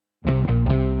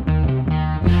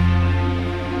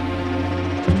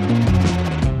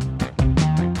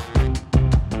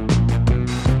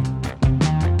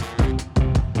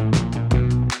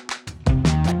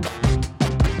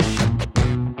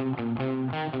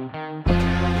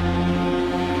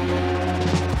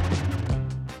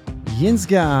Yins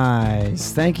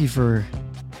guys, thank you for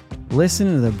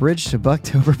listening to the Bridge to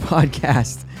Bucktober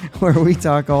podcast, where we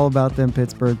talk all about them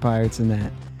Pittsburgh Pirates and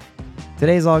that.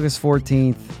 Today's August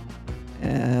 14th,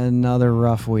 another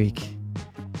rough week.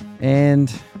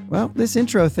 And, well, this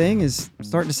intro thing is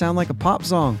starting to sound like a pop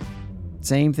song.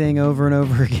 Same thing over and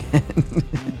over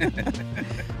again.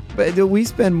 But we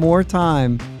spend more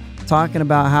time talking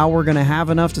about how we're going to have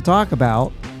enough to talk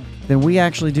about than we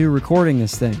actually do recording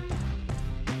this thing.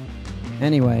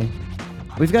 Anyway,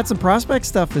 we've got some prospect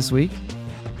stuff this week,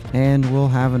 and we'll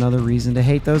have another reason to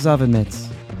hate those oven mitts.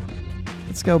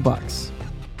 Let's go Bucks.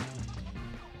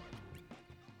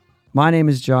 My name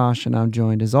is Josh, and I'm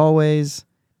joined, as always,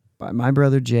 by my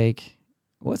brother Jake.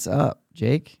 What's up,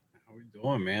 Jake? How we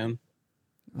doing, man?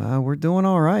 We're doing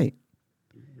all right.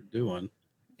 We're doing.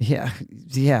 Yeah.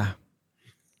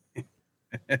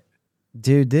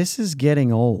 Dude, this is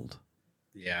getting old.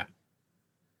 Yeah.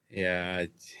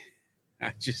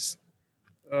 I just,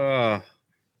 it's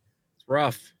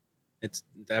rough. It's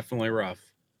definitely rough.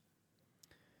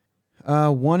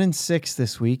 1-6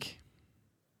 this week.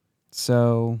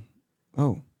 So,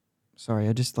 sorry,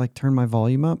 I just turned my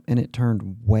volume up and it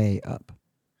turned way up.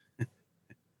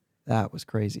 That was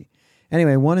crazy.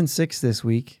 Anyway, 1-6 this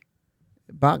week.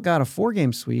 About got a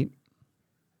 4-game sweep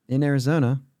in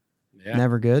Arizona. Yeah.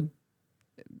 Never good.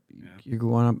 Yeah. You're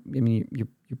going up. I mean,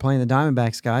 you're playing the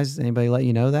Diamondbacks, guys. Does anybody let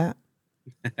you know that?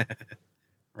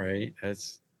 Right.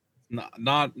 That's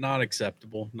not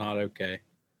acceptable. Not okay.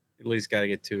 At least got to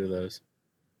get 2 of those.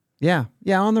 Yeah,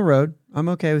 on the road. I'm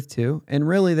okay with 2. And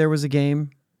really, there was a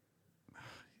game.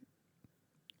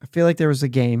 I feel like there was a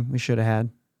game we should have had.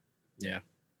 Yeah.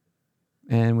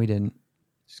 And we didn't.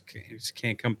 Just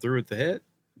can't come through with the hit.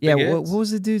 Yeah, what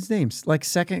was the dude's name?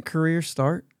 Second career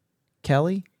start?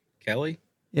 Kelly?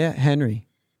 Yeah, Henry.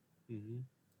 Mm-hmm.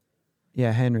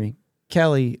 Yeah, Henry.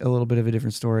 Kelly, a little bit of a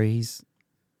different story.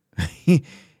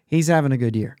 He's having a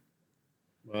good year.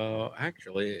 Well,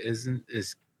 actually,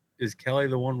 is Kelly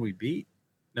the one we beat?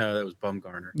 No, that was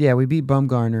Bumgarner. Yeah, we beat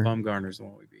Bumgarner. Bumgarner's the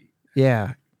one we beat.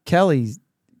 Yeah, Kelly's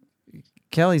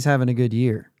having a good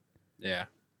year. Yeah.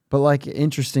 But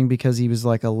interesting because he was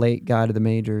a late guy to the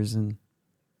majors and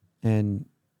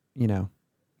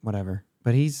whatever.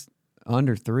 But he's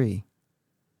under 3.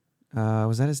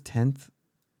 Was that his 10th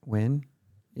win?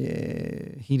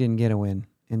 Yeah, he didn't get a win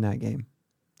in that game.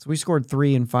 So we scored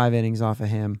 3 in 5 innings off of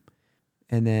him.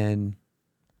 And then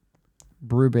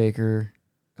Brubaker.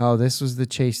 Oh, this was the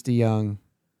Chase DeYoung.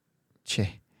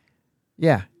 Chase.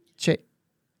 Am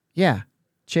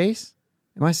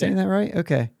I saying that right?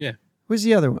 Okay. Yeah. Who's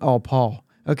the other one? Oh, Paul.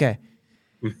 Okay.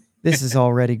 This is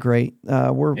already great.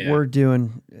 We're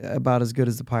doing about as good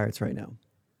as the Pirates right now.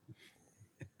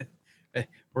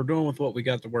 We're doing with what we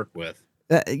got to work with.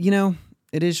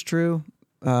 It is true.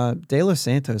 De Los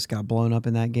Santos got blown up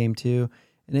in that game too,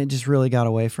 and it just really got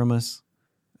away from us.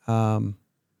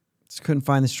 Just couldn't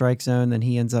find the strike zone. Then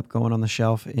he ends up going on the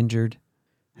shelf injured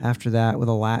after that with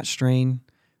a lat strain.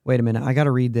 Wait a minute. I got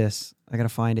to read this. I got to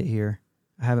find it here.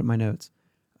 I have it in my notes.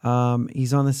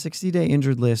 He's on the 60-day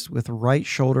injured list with right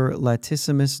shoulder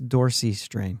latissimus dorsi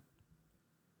strain.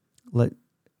 It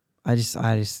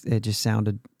just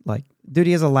sounded like, dude,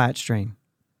 he has a lat strain.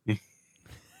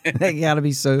 That got to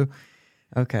be so.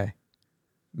 Okay.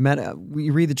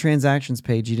 You read the transactions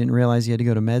page, you didn't realize you had to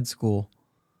go to med school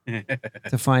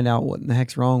to find out what in the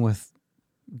heck's wrong with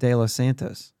De Los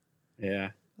Santos. Yeah.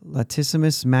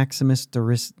 Latissimus maximus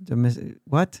doris.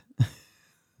 What? Is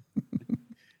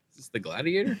this the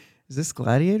Gladiator? Is this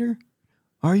Gladiator?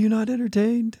 Are you not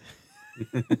entertained?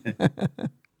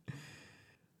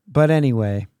 But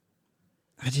anyway,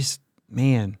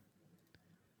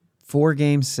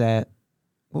 4-game set.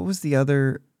 What was the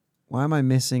other? Why am I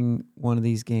missing one of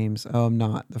these games? Oh, I'm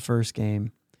not. The first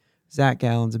game. Zach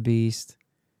Gallen's a beast.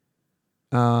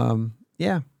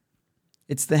 Yeah.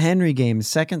 It's the Henry game.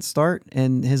 Second start,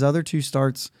 and his other 2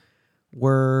 starts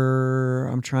were,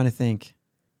 I'm trying to think,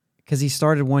 because he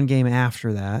started 1 game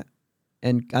after that.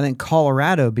 And I think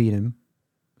Colorado beat him.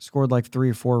 Scored 3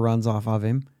 or 4 runs off of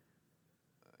him.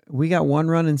 We got 1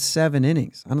 run in 7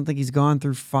 innings. I don't think he's gone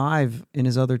through 5 in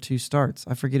his other 2 starts.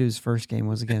 I forget who his first game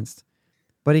was against.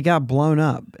 But he got blown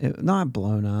up. Not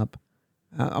blown up.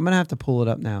 I'm going to have to pull it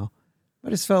up now. I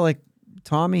just felt like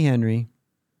Tommy Henry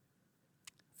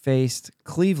faced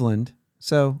Cleveland.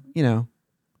 So,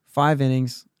 5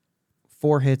 innings,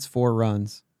 4 hits, 4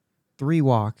 runs, 3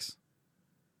 walks.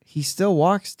 He still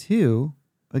walks 2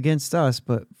 against us,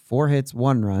 but 4 hits,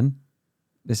 1 run.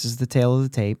 This is the tail of the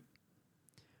tape.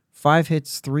 5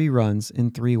 hits, 3 runs,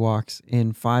 and 3 walks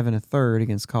in 5 1/3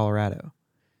 against Colorado.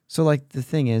 So, the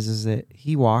thing is that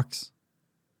he walks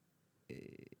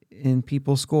and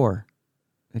people score,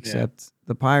 except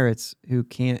the Pirates, who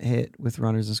can't hit with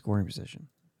runners in scoring position.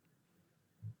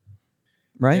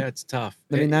 Right? Yeah, it's tough.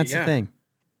 I mean, that's the thing.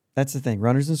 That's the thing.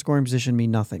 Runners in scoring position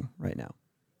mean nothing right now.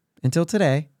 Until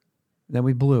today, then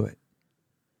we blew it.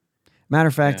 Matter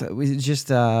of fact, we just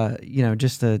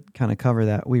just to kind of cover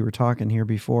that, we were talking here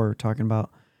before, talking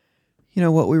about,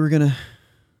 what we were going to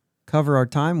cover our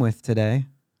time with today.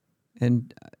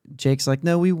 And Jake's like,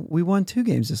 no, we won 2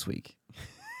 games this week.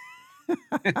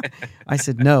 I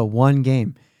said, no, 1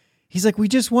 game. He's like, we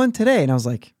just won today. And I was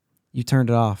like, you turned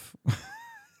it off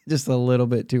just a little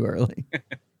bit too early.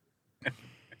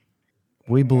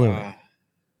 We blew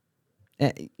it.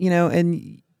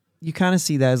 And you kind of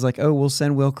see that as like, oh, we'll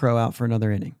send Will Crow out for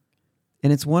another inning.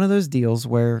 And it's one of those deals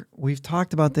where we've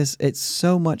talked about this at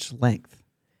so much length.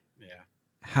 Yeah.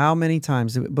 How many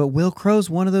times? But Will Crow's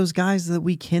one of those guys that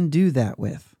we can do that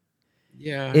with.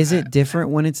 Yeah. Is it different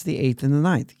when it's the 8th and the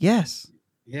 9th? Yes.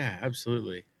 Yeah,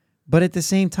 absolutely. But at the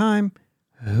same time,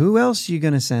 who else are you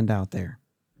going to send out there?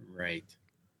 Right.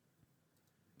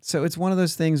 So it's one of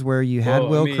those things where you had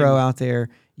Will Crow out there.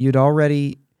 You'd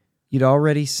already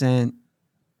sent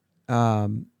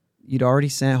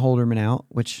Holderman out,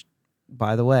 which,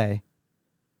 by the way,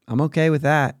 I'm okay with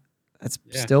that. That's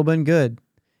still been good.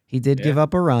 He did give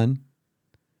up a run.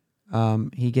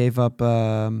 He gave up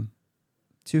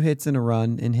 2 hits and a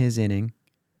run in his inning,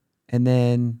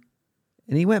 and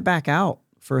he went back out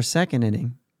for a second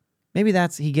inning. Maybe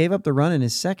he gave up the run in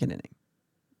his second inning,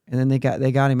 and then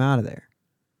they got him out of there.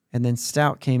 And then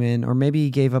Stout came in, or maybe he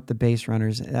gave up the base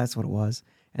runners. That's what it was.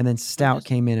 And then Stout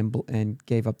came in and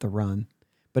gave up the run,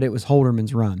 but it was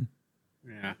Holderman's run.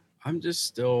 Yeah,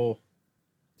 there's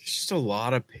just a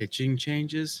lot of pitching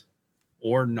changes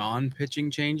or non-pitching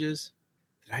changes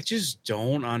that I just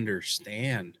don't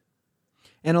understand.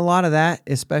 And a lot of that,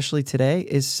 especially today,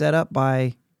 is set up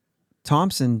by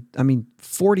Thompson.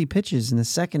 40 pitches in the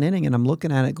second inning, and I'm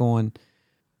looking at it going,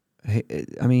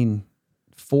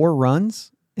 4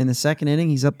 runs in the second inning.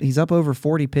 He's up over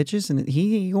 40 pitches, and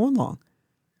he going long.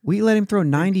 We let him throw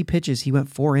 90 pitches. He went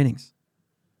 4 innings.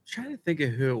 I'm trying to think of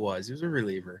who it was. It was a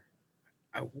reliever.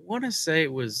 I want to say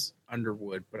it was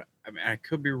Underwood, but I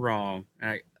could be wrong.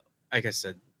 And like I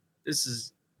said,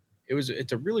 it's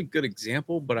a really good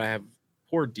example, but I have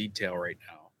poor detail right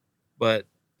now. But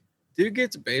dude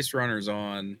gets base runners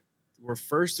on. We're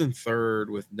first and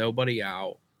third with nobody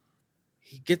out.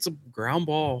 He gets a ground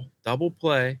ball, double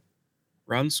play,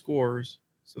 run scores.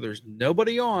 So there's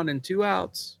nobody on and 2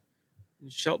 outs.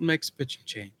 And Shelton makes a pitching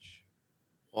change.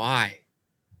 Why?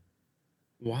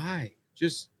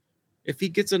 Just if he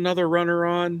gets another runner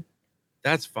on,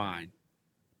 that's fine.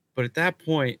 But at that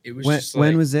point, it was just like,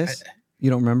 when was this? You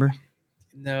don't remember?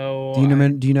 No. Do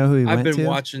you know who he went to? I've been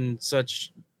watching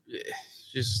such.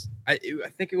 I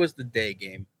think it was the day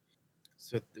game.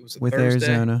 So it was with Thursday.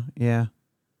 Arizona, yeah.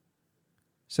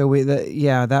 So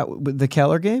the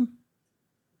Keller game.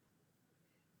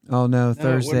 Oh no,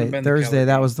 Thursday.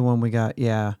 That was the one we got.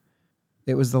 Yeah,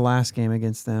 it was the last game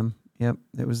against them. Yep,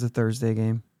 it was the Thursday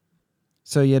game.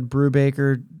 So you had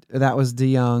Brubaker. That was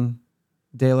DeYoung,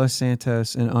 De Los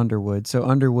Santos, and Underwood. So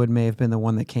Underwood may have been the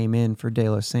one that came in for De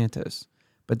Los Santos,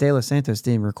 but De Los Santos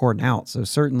didn't record an out. So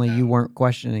certainly you weren't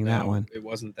questioning that one. It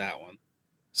wasn't that one.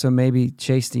 So maybe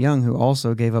Chase DeYoung, who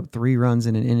also gave up 3 runs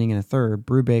in an inning and a third.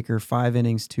 Brubaker, 5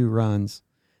 innings, 2 runs,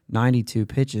 92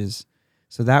 pitches.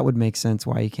 So that would make sense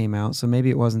why he came out. So maybe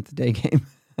it wasn't the day game.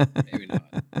 Maybe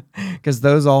not. Because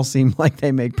those all seem like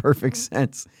they make perfect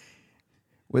sense.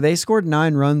 Well, they scored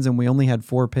 9 runs and we only had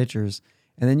 4 pitchers.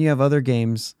 And then you have other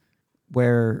games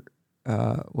where,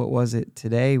 what was it?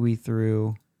 Today we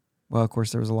threw, well, of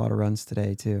course, there was a lot of runs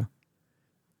today too.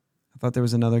 I thought there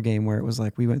was another game where it was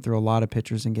like we went through a lot of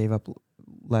pitchers and gave up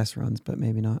less runs, but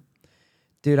maybe not.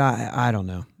 Dude, I don't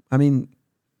know.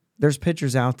 There's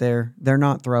pitchers out there. They're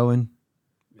not throwing.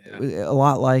 Yeah. A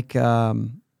lot like,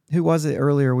 who was it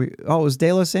earlier? It was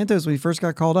De Los Santos when he first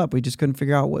got called up. We just couldn't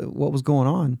figure out what was going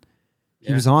on.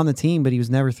 He was on the team, but he was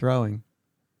never throwing.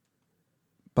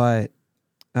 But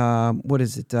what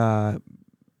is it?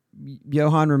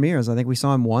 Yohan Ramirez, I think we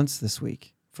saw him once this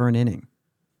week for an inning.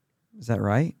 Is that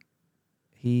right?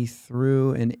 He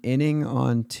threw an inning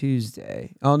on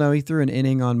Tuesday. Oh, no, he threw an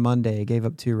inning on Monday, gave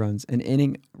up 2 runs. An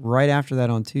inning right after that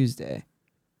on Tuesday,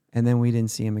 and then we didn't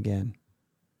see him again.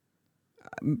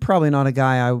 Probably not a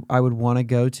guy I would want to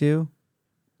go to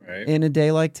in a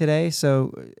day like today,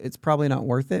 so it's probably not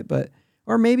worth it.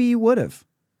 Or maybe you would have.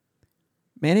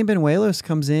 Manny Benuelos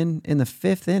comes in the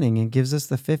 5th inning and gives us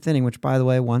the 5th inning, which, by the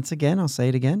way, once again, I'll say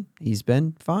it again, he's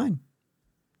been fine.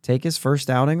 take his first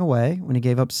outing away when he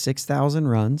gave up 6,000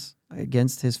 runs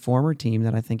against his former team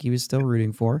that I think he was still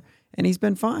rooting for, and he's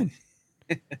been fine.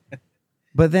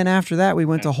 But then after that, we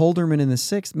went to Holderman in the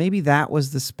 6th. Maybe that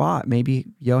was the spot. Maybe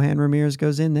Yohan Ramirez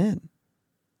goes in then.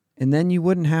 And then you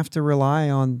wouldn't have to rely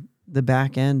on the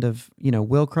back end of,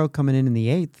 Will Crow coming in the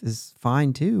 8th is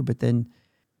fine too, but then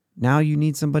now you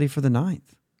need somebody for the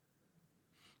 9th.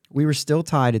 We were still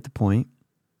tied at the point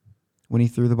when he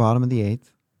threw the bottom of the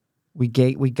 8th. We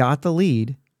got the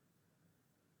lead,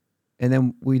 and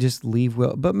then we just leave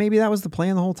Will. But maybe that was the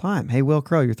plan the whole time. Hey, Will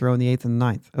Crow, you're throwing the 8th and the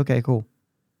 9th. Okay, cool.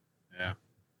 Yeah.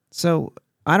 So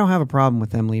I don't have a problem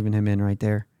with them leaving him in right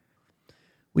there.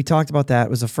 We talked about that. It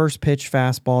was a first pitch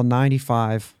fastball,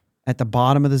 95, at the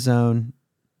bottom of the zone,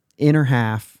 inner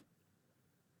half.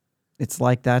 It's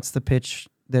like that's the pitch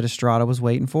that Estrada was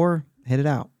waiting for. Hit it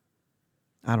out.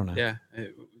 I don't know. Yeah,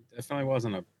 it definitely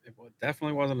wasn't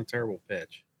a terrible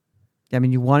pitch. I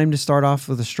mean, you want him to start off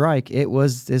with a strike. It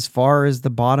was as far as the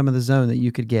bottom of the zone that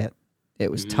you could get.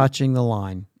 It was touching the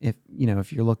line if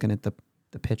you're looking at the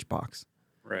pitch box.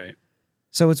 Right.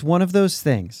 So it's one of those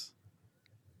things.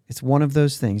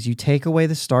 You take away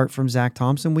the start from Zach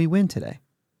Thompson, we win today.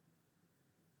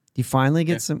 You finally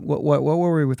get some. What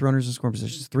were we with runners in scoring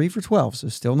positions? 3 for 12, so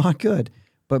still not good.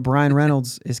 But Brian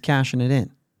Reynolds is cashing it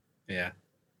in. Yeah.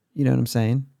 You know what I'm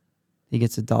saying? He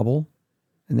gets a double,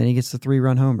 and then he gets the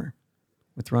 3-run homer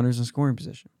with runners in scoring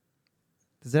position.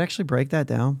 Does it actually break that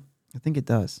down? I think it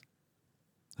does.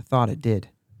 I thought it did.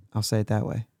 I'll say it that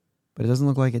way. But it doesn't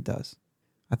look like it does.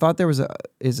 I thought there was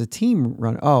a team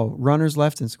run. Oh, runners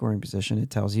left in scoring position, it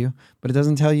tells you. But it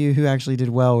doesn't tell you who actually did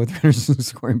well with runners in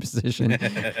scoring position.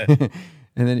 And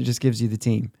then it just gives you the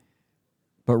team.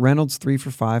 But Reynolds 3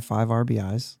 for 5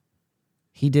 RBIs.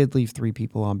 He did leave 3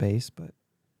 people on base, but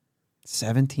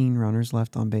 17 runners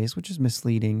left on base, which is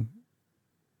misleading.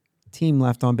 Team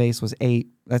left on base was 8.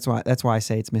 That's why I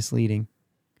say it's misleading.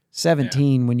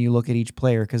 17 when you look at each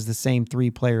player, because the same 3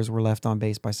 players were left on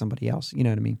base by somebody else. You know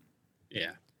what I mean?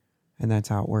 Yeah. And that's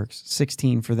how it works.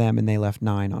 16 for them, and they left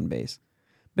 9 on base.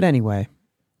 But anyway,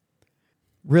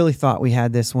 really thought we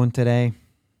had this one today.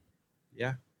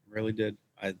 Yeah, really did.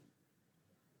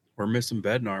 We're missing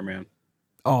Bednar, man.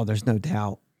 Oh, there's no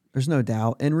doubt.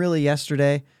 And really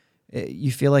yesterday,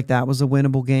 you feel like that was a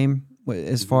winnable game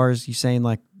as far as you saying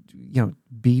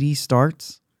Beatty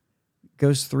starts,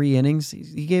 goes 3 innings.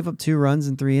 He gave up 2 runs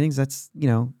in 3 innings. That's,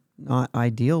 not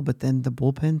ideal, but then the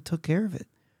bullpen took care of it.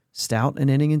 Stout an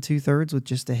inning and 2/3 with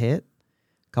just a hit,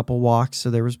 a couple walks,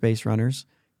 so there was base runners.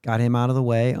 Got him out of the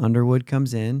way. Underwood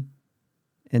comes in,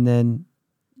 and then,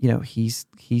 he's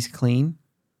clean.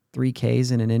 3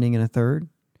 Ks in an inning and a third.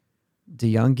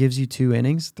 DeYoung gives you 2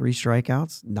 innings, 3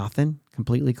 strikeouts, nothing,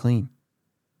 completely clean.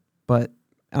 But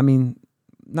I mean,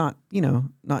 not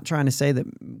trying to say that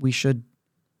we should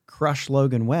crush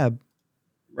Logan Webb.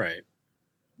 Right.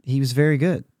 He was very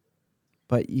good,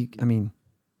 but I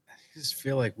just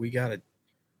feel like you gotta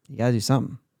do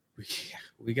something.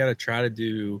 We gotta try to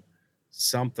do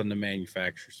something to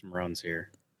manufacture some runs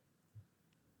here.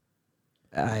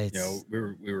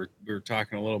 We were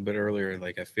talking a little bit earlier.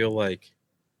 Like I feel like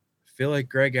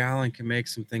Greg Allen can make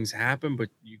some things happen, but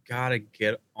you gotta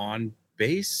get on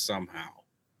base somehow.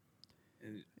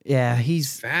 Yeah,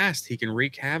 he's fast. He can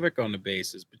wreak havoc on the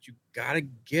bases, but you gotta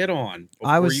get on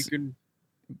you can.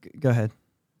 Go ahead.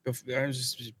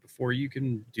 Before you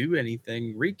can do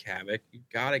anything, wreak havoc, you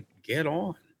gotta get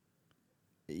on.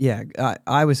 Yeah,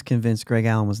 I was convinced Greg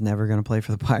Allen was never going to play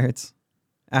for the Pirates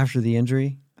after the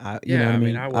injury. You know what I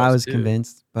mean? I was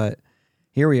convinced, but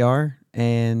here we are,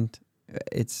 and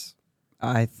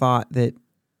I thought that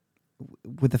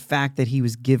with the fact that he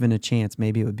was given a chance,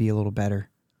 maybe it would be a little better.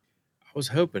 I was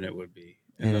hoping it would be,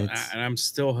 and I'm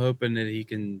still hoping that he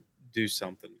can do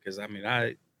something, because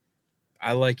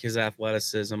I like his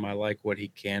athleticism. I like what he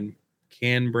can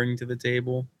bring to the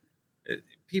table.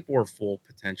 People are full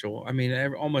potential. I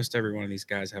mean, almost every one of these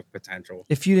guys have potential.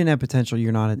 If you didn't have potential,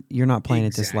 you're not playing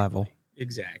at this level.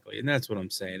 Exactly, and that's what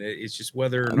I'm saying. It's just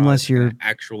whether or not you're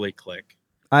actually click.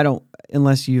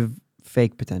 Unless you've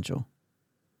fake potential.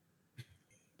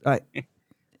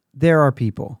 There are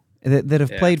people that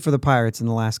have played for the Pirates in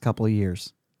the last couple of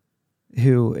years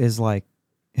who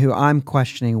I'm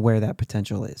questioning where that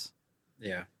potential is.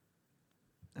 Yeah.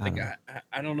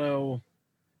 I don't know.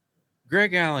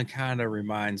 Greg Allen kind of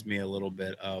reminds me a little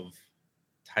bit of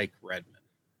Tyke Redmond.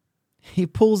 He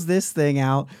pulls this thing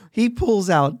out. He pulls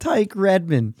out Tyke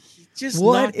Redmond.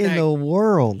 What in the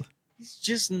world? He's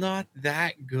just not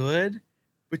that good,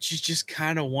 but you just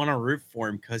kind of want to root for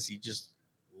him because he just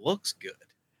looks good.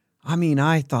 I mean,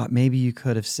 I thought maybe you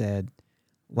could have said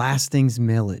Lastings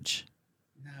Millage.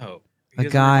 He a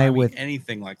doesn't guy remind me with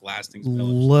anything like Lastings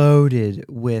Millage. loaded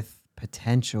with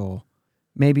potential.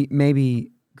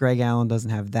 Maybe Greg Allen doesn't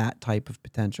have that type of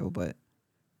potential, but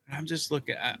I'm just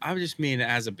looking. I just mean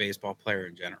as a baseball player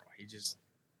in general. He just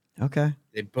okay.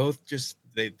 they both just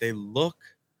they look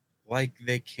like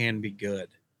they can be good,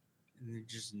 and they're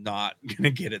just not gonna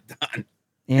get it done.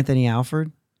 Anthony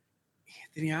Alford.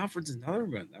 Anthony Alfred's another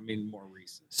one. I mean, more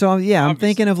recent. So yeah, I'm Obviously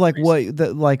thinking of like recent. what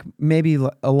the like maybe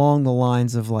along the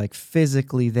lines of like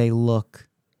physically they look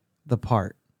the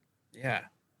part Yeah.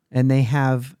 and they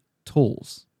have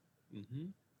tools, Mm-hmm.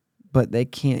 but they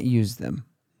can't use them.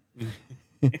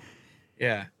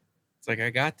 Yeah. It's like I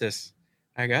got this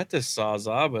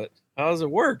Sawzall, but how does it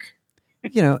work?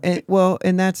 You know,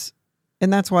 and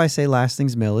that's why I say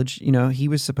Lastings Millage. You know, he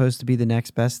was supposed to be the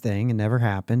next best thing and never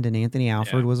happened. And Anthony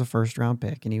Alford Yeah. was a first round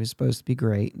pick and he was supposed to be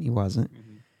great and he wasn't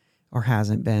Mm-hmm. or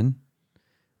hasn't been.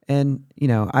 And you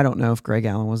know, I don't know if Greg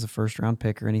Allen was a first round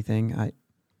pick or anything.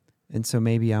 And so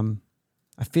maybe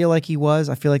I feel like he was.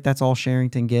 I feel like that's all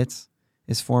Sherrington gets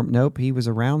is form. Nope, he was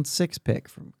a round 6 pick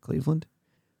from Cleveland.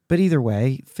 But either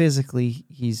way, physically,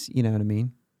 he's, you know what I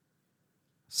mean?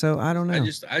 So I don't know.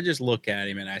 I just look at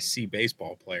him and I see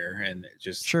baseball player, and it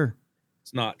just Sure.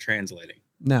 it's not translating.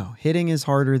 No, hitting is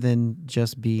harder than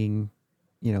just being,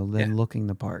 you know, than Yeah. looking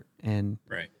the part. And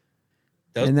Right.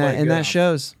 that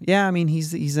shows. Yeah, I mean,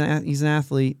 he's an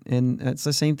athlete, and it's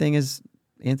the same thing as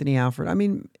Anthony Alford. I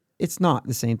mean, it's not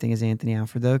the same thing as Anthony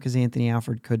Alford though, because Anthony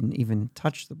Alford couldn't even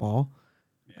touch the ball.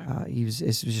 Yeah. It was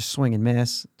just swing and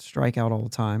miss, strike out all the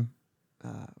time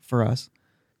for us.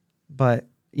 But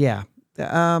yeah,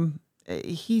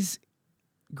 he's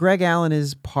Greg Allen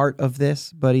is part of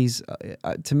this, but he's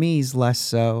to me he's less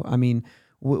so. I mean,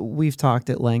 we've talked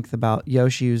at length about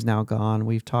Yoshi, who's now gone.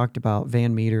 We've talked about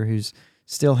Van Meter, who's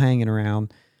still hanging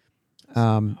around,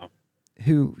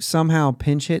 who somehow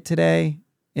pinch hit today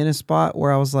in a spot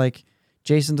where I was like,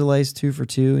 Jason DeLay's 2 for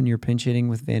 2, and you're pinch hitting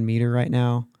with Van Meter right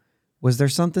now. Was there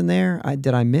something there?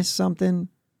 Did I miss something?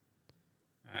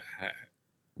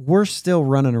 We're still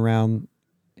running around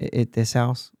at this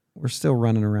house. We're still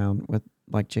running around with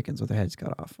like chickens with their heads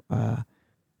cut off.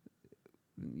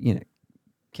 You know,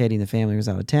 Katie and the family was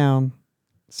out of town,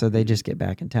 so they just get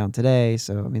back in town today.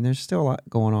 So I mean, there's still a lot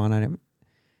going on. I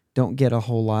don't get a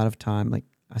whole lot of time. Like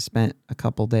I spent a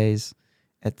couple days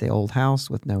at the old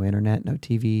house with no internet, no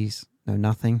TVs, no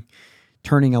nothing,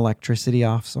 turning electricity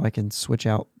off so I can switch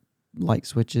out light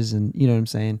switches, and you know what I'm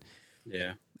saying?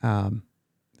 Yeah.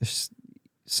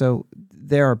 So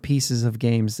there are pieces of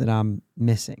games that I'm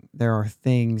missing. There are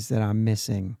things that I'm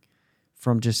missing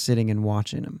from just sitting and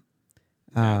watching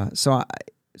them. So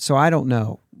I don't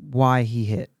know why he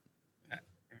hit. I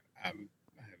have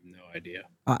no idea.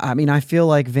 I mean, I feel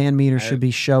like Van Meter should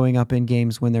be showing up in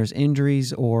games when there's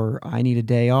injuries or I need a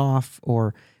day off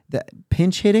or the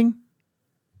pinch hitting.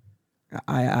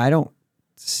 I don't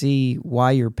see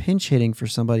why you're pinch hitting for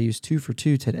somebody who's 2 for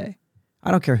 2 today.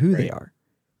 I don't care who they are.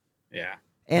 Yeah.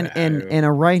 And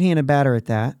a right-handed batter at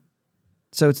that.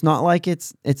 So it's not like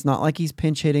he's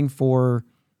pinch hitting for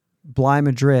Bly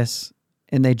Madris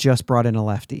and they just brought in a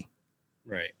lefty.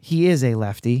 Right. He is a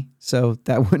lefty, so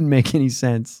that wouldn't make any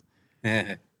sense.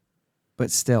 But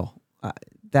still,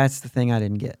 that's the thing I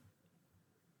didn't get.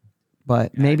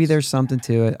 But maybe there's something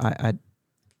to it. I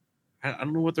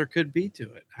don't know what there could be to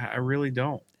it. I really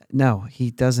don't. No,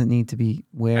 he doesn't need to be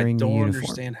wearing the uniform. I don't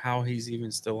understand how he's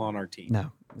even still on our team.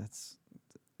 No, that's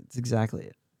exactly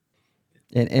it.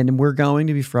 And we're going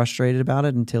to be frustrated about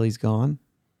it until he's gone.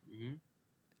 Mm-hmm.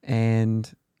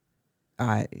 And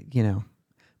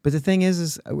but the thing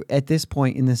is at this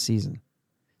point in this season,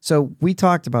 so we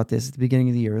talked about this at the beginning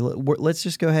of the year. Let's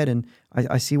just go ahead and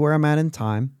I see where I'm at in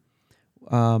time.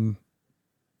 You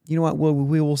know what?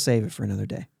 We will save it for another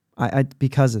day.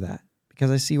 Because of that,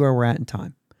 because I see where we're at in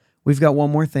time. We've got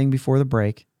one more thing before the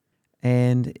break,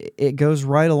 and it goes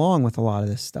right along with a lot of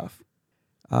this stuff.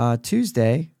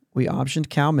 Tuesday, we optioned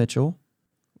Cal Mitchell,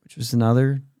 which was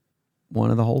another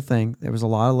one of the whole thing. There was a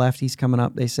lot of lefties coming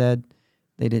up. They said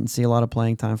they didn't see a lot of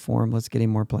playing time for him. Let's get him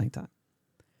more playing time.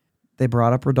 They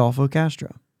brought up Rodolfo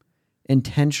Castro.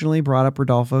 Intentionally brought up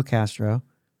Rodolfo Castro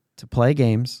to play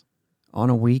games on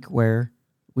a week where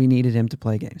we needed him to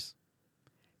play games.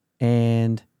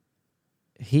 And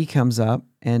he comes up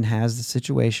and has the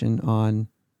situation on,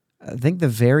 I think, the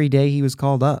very day he was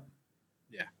called up.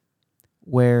 Yeah.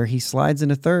 Where he slides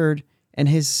into third and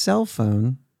his cell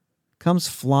phone comes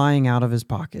flying out of his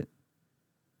pocket.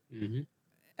 Mm-hmm.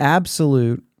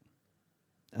 Absolute,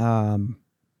 I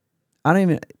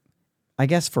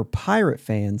guess for Pirate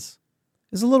fans,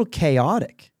 it's a little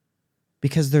chaotic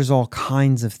because there's all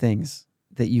kinds of things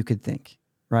that you could think,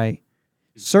 right?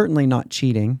 Certainly not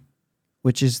cheating,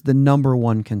 which is the number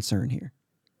one concern here.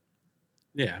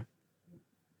 Yeah.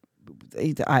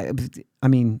 I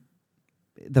mean,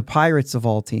 the Pirates of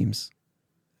all teams,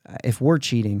 if we're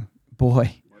cheating,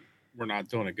 boy, we're not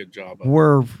doing a good job of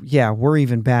we're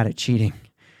even bad at cheating.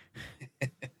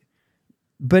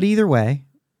 But either way,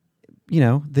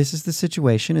 this is the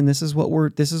situation, and this is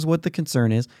what the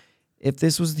concern is. If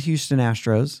this was the Houston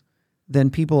Astros, then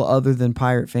people other than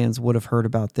Pirate fans would have heard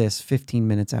about this 15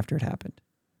 minutes after it happened.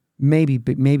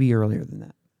 Maybe earlier than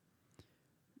that.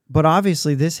 But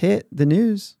obviously this hit the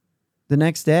news the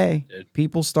next day.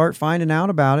 People start finding out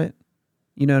about it.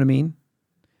 You know what I mean?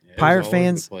 Yeah, Pirate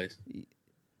fans.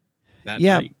 That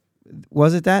yeah. night.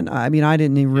 Was it that? I mean, I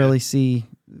didn't even really see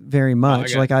very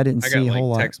much. I didn't see a whole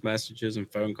lot. Text messages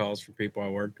and phone calls from people I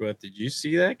worked with. Did you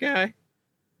see that guy?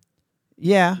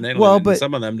 Yeah. But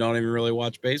some of them don't even really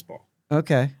watch baseball.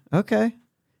 Okay.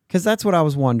 Because that's what I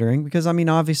was wondering. Because, I mean,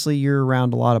 obviously you're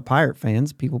around a lot of Pirate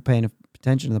fans, people paying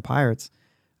attention to the Pirates.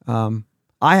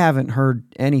 I haven't heard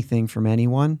anything from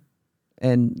anyone.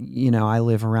 And, I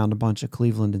live around a bunch of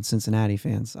Cleveland and Cincinnati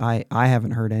fans. I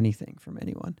haven't heard anything from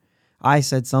anyone. I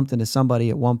said something to somebody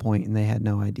at one point and they had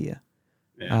no idea.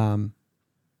 Yeah.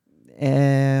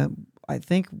 And I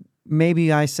think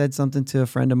maybe I said something to a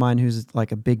friend of mine who's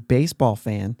like a big baseball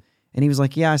fan. And he was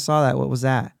like, yeah, I saw that. What was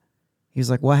that? He was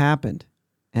like, what happened?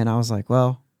 And I was like,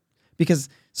 well,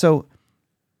 so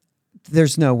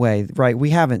there's no way, right? We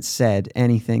haven't said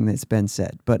anything that's been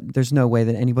said, but there's no way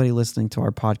that anybody listening to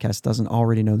our podcast doesn't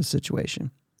already know the situation.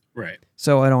 Right.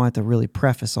 So I don't have to really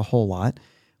preface a whole lot.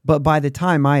 But by the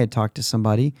time I had talked to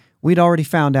somebody, we'd already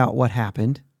found out what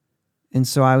happened. And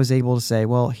so I was able to say,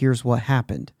 well, here's what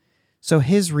happened. So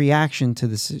his reaction to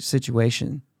the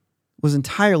situation was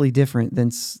entirely different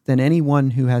than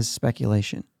anyone who has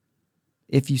speculation.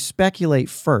 If you speculate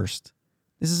first,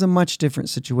 this is a much different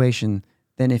situation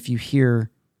than if you hear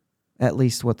at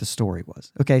least what the story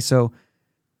was. Okay, so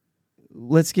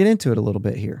let's get into it a little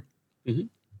bit here. Mm-hmm.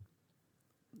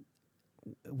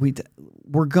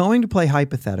 We're going to play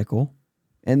hypothetical,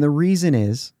 and the reason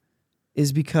is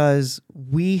because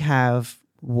we have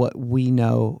what we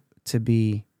know to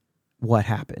be what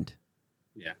happened.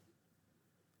 Yeah.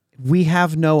 We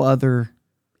have no other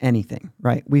anything,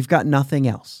 right? We've got nothing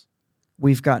else.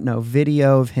 We've got no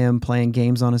video of him playing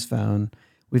games on his phone.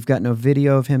 We've got no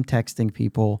video of him texting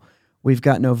people. We've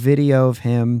got no video of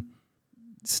him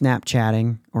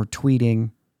Snapchatting or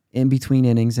tweeting in between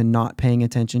innings and not paying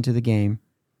attention to the game.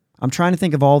 I'm trying to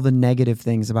think of all the negative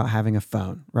things about having a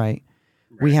phone, right?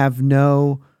 We have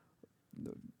no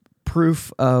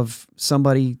proof of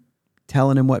somebody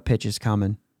telling him what pitch is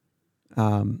coming.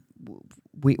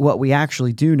 What we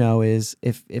actually do know is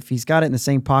if he's got it in the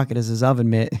same pocket as his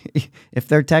oven mitt, if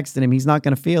they're texting him, he's not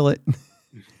going to feel it.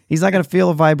 He's not going to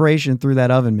feel a vibration through that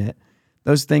oven mitt.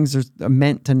 Those things are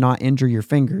meant to not injure your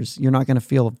fingers. You're not going to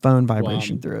feel a phone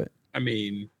vibration through it. I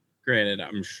mean, granted,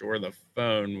 I'm sure the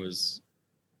phone was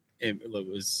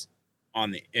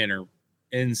on the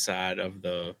inside of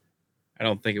the. I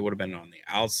don't think it would have been on the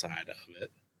outside of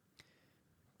it.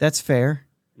 That's fair.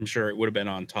 I'm sure it would have been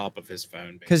on top of his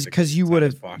phone. Because you would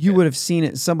have seen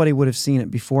it. Somebody would have seen it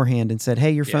beforehand and said,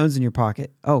 "Hey, your phone's in your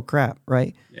pocket." Oh crap!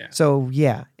 Right. Yeah. So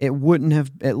it wouldn't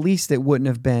have. At least it wouldn't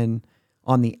have been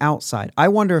on the outside. I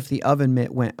wonder if the oven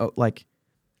mitt went like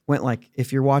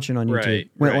if you're watching on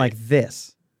YouTube went like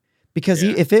this, because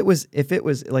if it was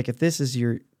like if this is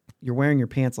you're wearing your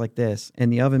pants like this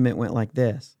and the oven mitt went like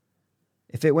this.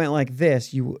 If it went like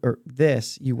this, you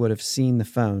would have seen the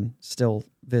phone still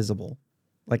visible.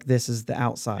 Like this is the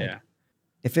outside. Yeah.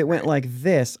 If it went like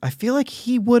this, I feel like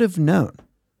he would have known.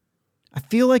 I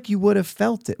feel like you would have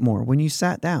felt it more when you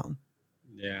sat down.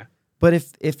 Yeah. But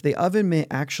if the oven mitt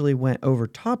actually went over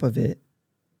top of it,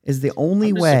 is the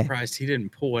only way. I'm surprised he didn't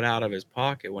pull it out of his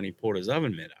pocket when he pulled his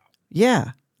oven mitt out.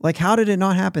 Yeah. Like how did it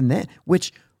not happen then?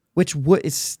 Which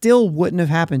it still wouldn't have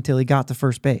happened till he got to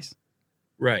first base.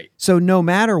 Right. So no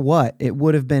matter what, it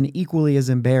would have been equally as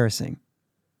embarrassing.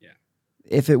 Yeah.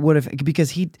 If it would have,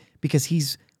 because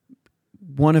he's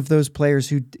one of those players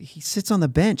who he sits on the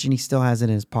bench and he still has it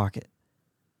in his pocket.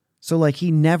 So like he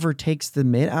never takes the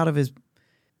mitt out of his.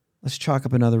 Let's chalk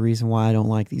up another reason why I don't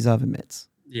like these oven mitts.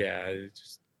 Yeah.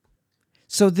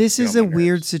 So this is a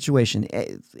weird situation.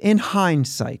 In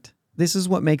hindsight, this is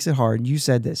what makes it hard. You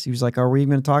said this. He was like, "Are we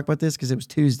going to talk about this?" Because it was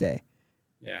Tuesday.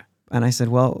 Yeah. And I said,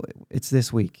 well, it's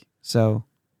this week. So,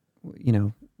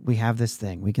 we have this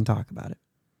thing. We can talk about it.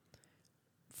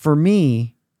 For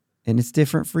me, and it's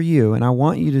different for you, and I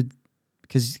want you to,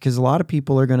 because a lot of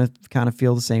people are going to kind of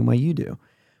feel the same way you do.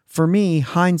 For me,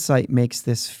 hindsight makes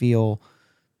this feel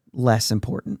less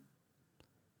important.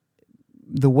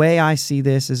 the way I see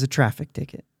this is a traffic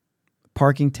ticket,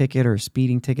 parking ticket or a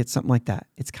speeding ticket, something like that.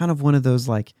 It's kind of one of those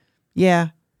like, yeah,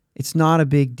 it's not a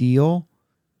big deal,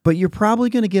 but you're probably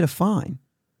going to get a fine,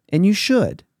 and you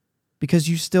should, because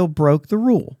you still broke the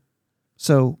rule.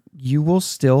 So you will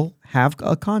still have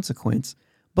a consequence.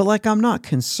 But like, I'm not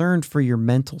concerned for your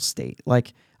mental state.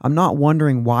 Like, I'm not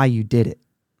wondering why you did it,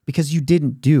 because you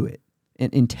didn't do it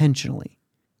intentionally.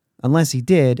 Unless he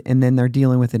did, and then they're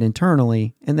dealing with it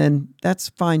internally, and then that's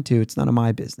fine too. It's none of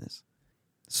my business.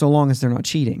 So long as they're not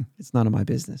cheating, it's none of my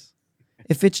business.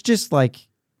 If it's just like,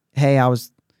 hey, I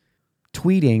was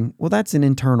tweeting, well, that's an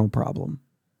internal problem,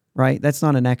 right? That's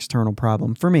not an external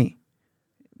problem for me.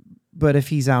 But if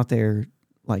he's out there,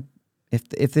 like,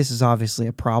 if this is obviously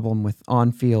a problem with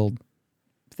on-field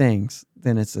things,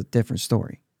 then it's a different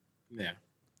story. Yeah.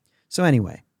 So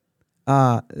anyway,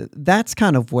 that's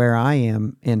kind of where I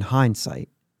am in hindsight.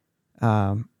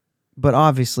 But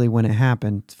obviously when it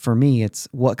happened, for me, it's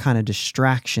what kind of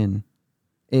distraction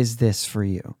is this for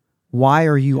you? Why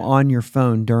are you on your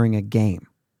phone during a game?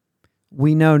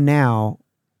 We know now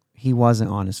he wasn't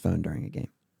on his phone during a game.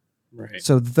 Right.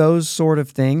 So those sort of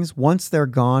things, once they're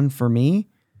gone for me,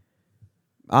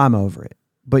 I'm over it.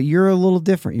 But you're a little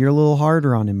different. You're a little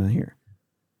harder on him here.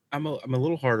 I'm a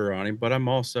little harder on him, but I'm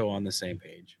also on the same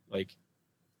page. Like,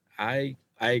 I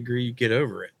agree, get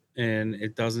over it. And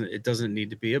it doesn't need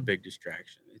to be a big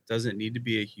distraction. It doesn't need to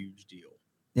be a huge deal.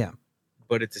 Yeah.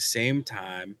 But at the same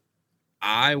time,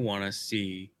 I want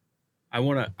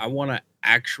to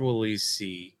actually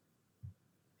see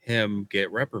him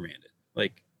get reprimanded.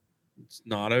 Like, it's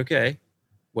not okay,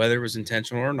 whether it was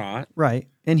intentional or not. Right.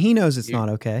 And he knows it's not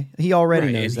okay. He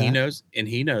already knows that.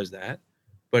 He knows that.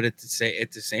 But at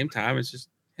the same time, it's just,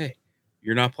 hey,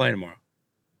 you're not playing tomorrow.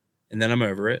 And then I'm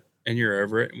over it, and you're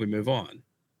over it, and we move on.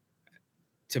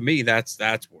 To me, that's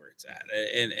where it's at.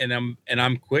 And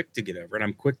I'm quick to get over it.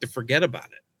 I'm quick to forget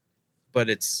about it. But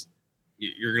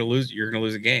you're gonna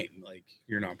lose a game. Like,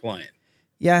 you're not playing.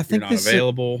 Yeah, I think you're not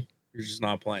available. You're just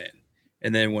not playing.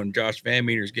 And then when Josh Van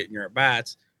Meter's getting your at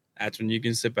bats, that's when you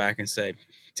can sit back and say,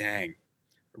 dang,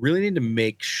 I really need to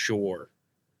make sure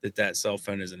that cell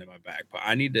phone isn't in my back. But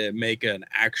I need to make an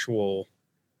actual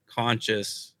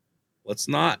conscious, let's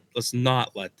not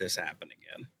let this happen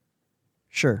again.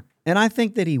 Sure. And I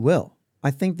think that he will.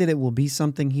 I think that it will be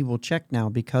something he will check now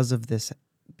because of this,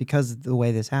 because of the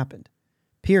way this happened.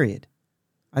 Period.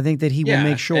 I think that he will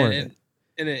make sure of it.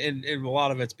 And a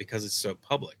lot of it's because it's so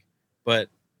public. But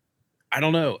I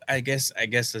don't know. I guess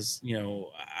as you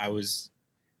know, it's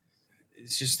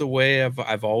just the way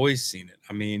I've always seen it.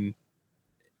 I mean,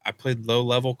 I played low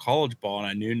level college ball, and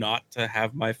I knew not to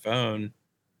have my phone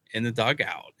in the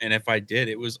dugout. And if I did,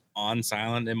 it was on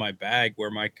silent in my bag where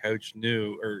my coach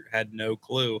knew or had no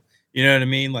clue. You know what I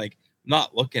mean? Like, I'm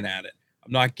not looking at it.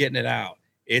 I'm not getting it out.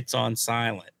 It's on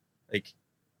silent. Like,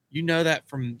 you know that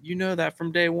from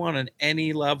day one on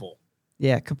any level.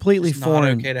 Yeah, completely foreign.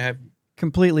 Not okay to have.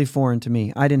 Completely foreign to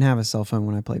me. I didn't have a cell phone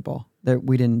when I played ball.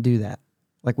 We didn't do that.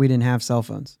 Like, we didn't have cell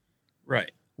phones. Right.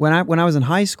 When I was in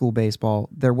high school baseball,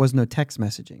 there was no text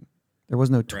messaging. There was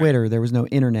no Twitter. Right. There was no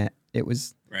internet. It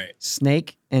was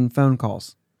snake and phone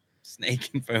calls.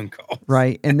 Snake and phone calls.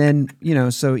 Right. And then,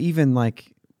 so even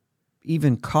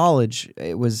college,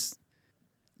 it was,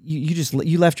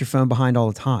 you left your phone behind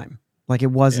all the time. Like,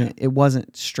 it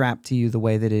wasn't strapped to you the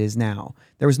way that it is now.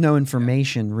 There was no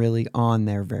information really on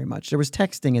there very much. There was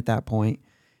texting at that point.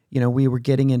 We were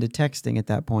getting into texting at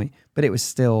that point, but it was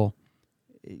still,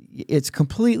 it's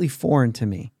completely foreign to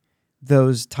me,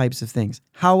 those types of things.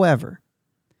 However,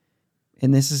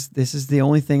 and this is the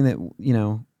only thing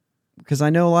that, because I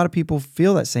know a lot of people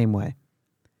feel that same way.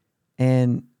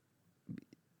 And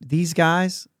these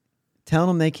guys, telling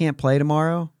them they can't play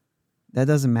tomorrow, that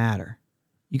doesn't matter.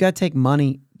 You got to take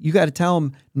money. You got to tell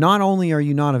them, not only are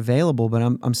you not available, but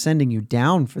I'm sending you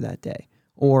down for that day.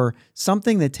 Or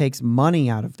something that takes money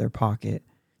out of their pocket,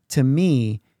 to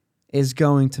me, is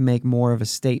going to make more of a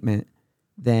statement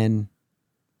than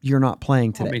you're not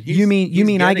playing today. I mean, you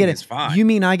mean I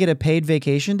get a paid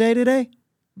vacation day today?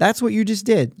 That's what you just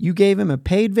did. You gave him a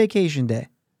paid vacation day.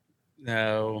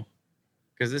 No,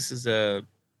 because this is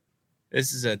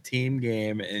a team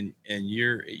game, and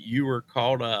you were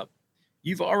called up.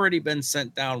 You've already been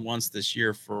sent down once this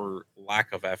year for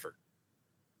lack of effort.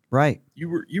 Right.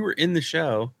 You were in the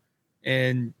show,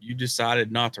 and you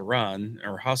decided not to run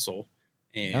or hustle,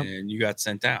 and you got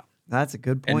sent down. That's a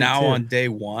good point. And now on day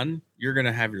one, you're going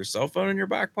to have your cell phone in your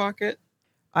back pocket?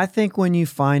 I think when you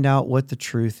find out what the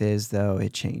truth is, though,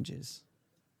 it changes.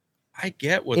 I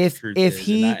get what the truth is.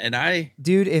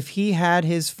 Dude, if he had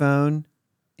his phone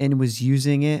and was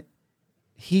using it,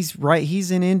 He's right. He's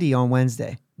in Indy on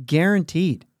Wednesday,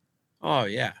 guaranteed. Oh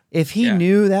yeah. If he Yeah.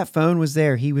 knew that phone was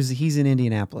there, he's in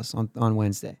Indianapolis on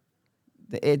Wednesday.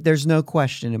 There's no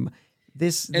question.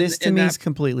 This to and me that is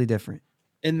completely different.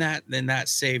 and that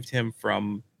saved him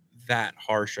from that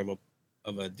harsh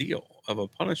of a deal, of a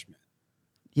punishment.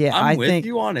 Yeah, I'm I with think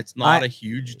you on it's not a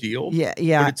huge deal. Yeah.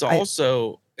 But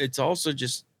it's also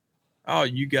just, oh,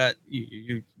 you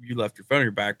left your phone in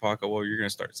your back pocket. Well, you're gonna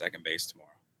start second base tomorrow.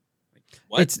 Like,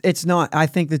 what? It's not. I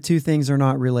think the two things are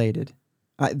not related.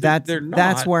 That's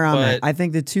not, where I'm at. but I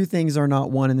think the two things are not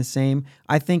one and the same.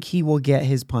 I think he will get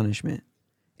his punishment,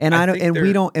 and I I don't. think And we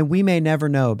they're- don't. And we may never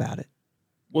know about it.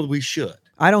 Well, we should.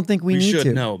 I don't think we need should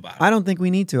to know about it. I don't think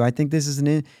we need to. I think this is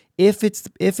if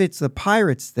it's the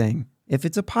Pirates thing. If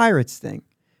it's a Pirates thing,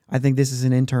 I think this is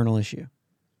an internal issue.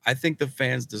 I think the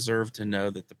fans deserve to know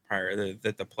that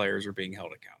the players are being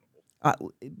held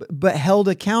accountable. But held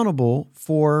accountable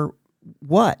for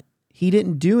what? He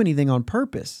didn't do anything on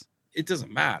purpose. It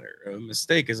doesn't matter. A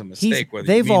mistake is a mistake. Whether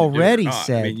they've you mean to do it or already not.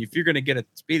 said- I mean, if you're going to get a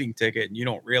speeding ticket and you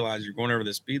don't realize you're going over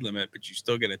the speed limit, but you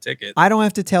still get a ticket, I don't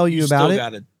have to tell you about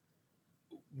still it.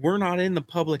 We're not in the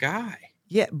public eye.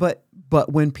 Yeah, but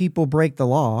when people break the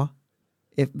law,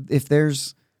 if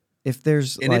there's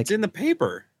And like it's in the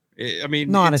paper. I mean,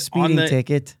 not a it's on speeding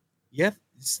ticket. Yeah,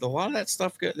 a lot of that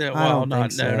stuff. I Well, don't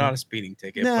think so. not a speeding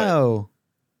ticket. No,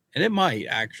 and it might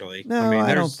actually. no, I mean,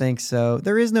 I don't think so.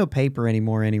 There is no paper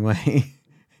anymore anyway.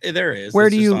 there is. Where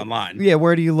It's do just you online? Yeah,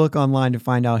 where do you look online to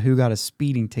find out who got a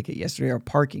speeding ticket yesterday or a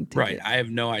parking ticket? Right. I have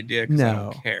no idea because I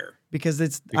No. don't care. Because I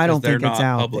Because don't they're think it's not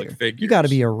out public there. figures. You got to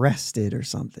be arrested or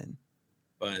something.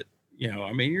 But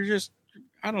I mean, you're just,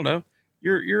 I don't know.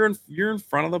 You're in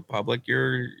front of the public.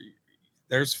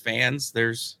 There's fans.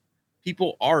 There's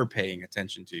people are paying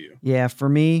attention to you. Yeah, for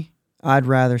me, I'd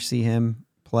rather see him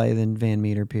play than Van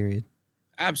Meter. Period.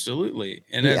 Absolutely.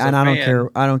 And Yeah, and I don't care.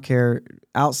 I don't care.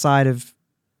 Outside of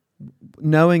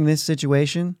knowing this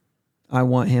situation, I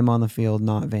want him on the field,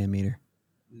 not Van Meter.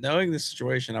 Knowing the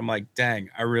situation, I'm like, dang,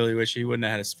 I really wish he wouldn't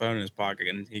have had his phone in his pocket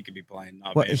and he could be playing.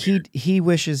 Not Well, Van Meter. he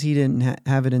wishes he didn't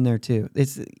have it in there too.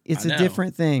 It's I a know.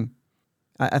 different thing.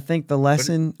 I think the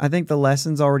lesson. I think the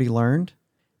lesson's already learned.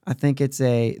 I think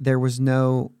there was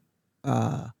no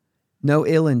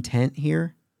ill intent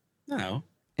here, No.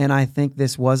 and I think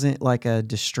this wasn't like a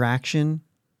distraction,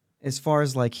 as far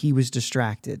as like he was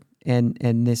distracted, and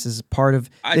this is part of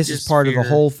I this just is part of the fear-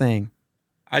 whole thing.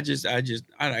 I guess I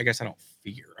don't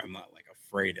fear. I'm not like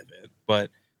afraid of it, but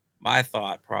my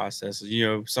thought process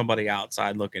is, somebody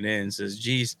outside looking in says,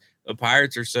 geez, the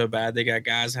Pirates are so bad. They got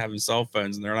guys having cell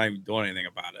phones and they're not even doing anything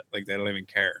about it. Like they don't even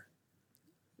care.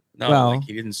 No, Well- like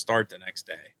he didn't start the next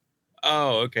day.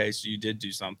 Oh, okay. So you did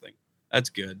do something. That's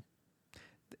good.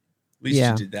 At least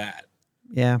Yeah. you did that.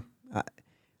 Yeah,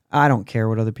 I don't care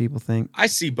what other people think. I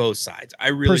see both sides. I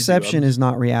really Perception do. is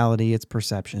not reality; it's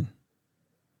perception.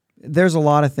 There's a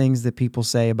lot of things that people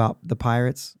say about the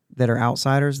Pirates that are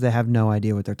outsiders that have no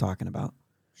idea what they're talking about.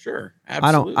 Sure.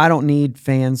 Absolutely. I don't need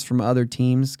fans from other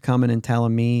teams coming and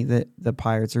telling me that the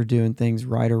Pirates are doing things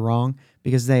right or wrong,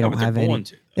 because they No, don't but they're have any going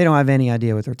to, though. they don't have any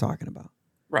idea what they're talking about.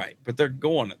 Right. But they're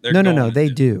going. They're No, going they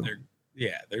to do.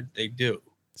 They do.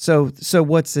 So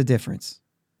what's the difference?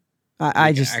 I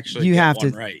You just actually you get have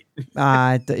one to right.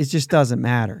 it just doesn't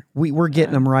matter. We're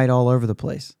getting them right all over the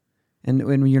place, and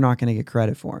you're not going to get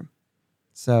credit for them.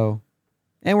 So,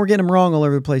 and we're getting them wrong all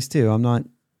over the place too. I'm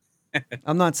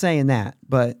not saying that,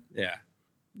 but Yeah.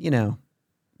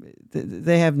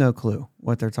 they have no clue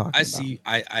what they're talking I about. see.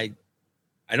 I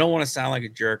don't want to sound like a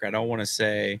jerk. I don't want to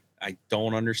say I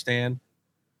don't understand,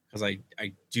 because I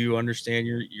do understand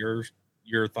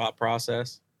your thought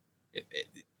process.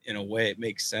 In a way, it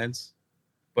makes sense,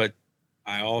 but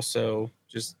I also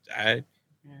just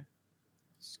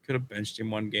could have benched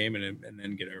him one game and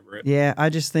then get over it. Yeah, I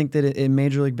just think that in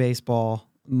Major League Baseball,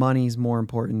 money's more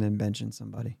important than benching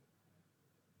somebody.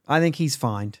 I think he's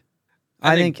fined.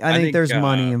 I think there's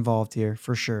money involved here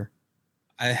for sure.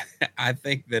 I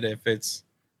think that if it's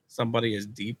somebody as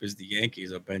deep as the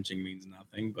Yankees, a benching means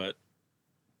nothing. But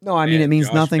No, I mean it means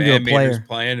Josh nothing to a Van Meter's player.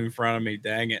 playing in front of me.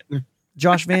 Dang it!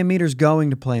 Josh Van Meter's going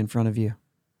to play in front of you.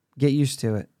 Get used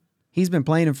to it. He's been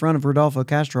playing in front of Rodolfo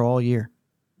Castro all year.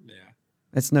 Yeah,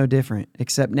 It's no different,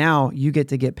 except now you get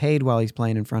to get paid while he's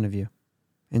playing in front of you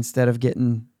instead of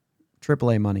getting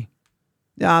AAA money.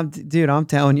 Yeah, dude, I'm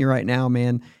telling you right now,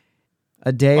 man,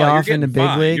 a day off in the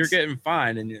big leagues. You're getting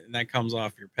fined, and that comes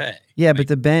off your pay. Yeah, but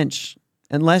the bench,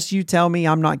 unless you tell me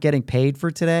I'm not getting paid for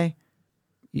today,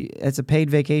 it's a paid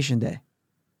vacation day.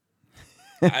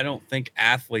 I don't think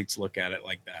athletes look at it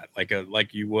like that,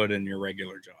 like you would in your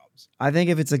regular jobs. I think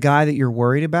if it's a guy that you're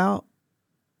worried about,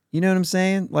 You know what I'm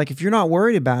saying? Like, if you're not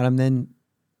worried about him, then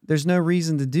there's no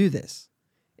reason to do this.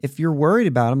 If you're worried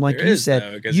about him, like There you is, said,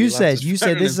 though, because he left his you phone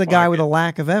said in this his is a guy with a pocket.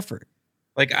 lack of effort.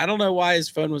 Like, I don't know why his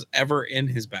phone was ever in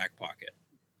his back pocket.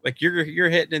 Like, you're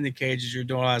hitting in the cages, you're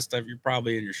doing all that stuff, you're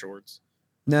probably in your shorts.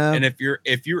 No. And if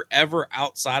you're ever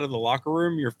outside of the locker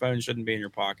room, your phone shouldn't be in your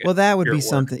pocket. Well, that would You're be at work.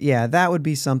 something. Yeah, that would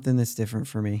be something that's different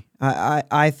for me.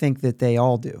 I think that they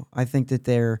all do. I think that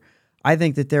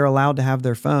they're allowed to have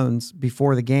their phones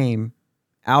before the game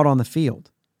out on the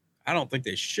field. I don't think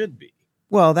they should be.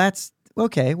 Well, that's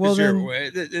okay. Well,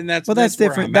 'Cause then, and that's that's where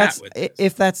different. I'm That's at with this.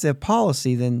 if that's a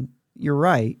policy, then you're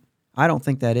right. I don't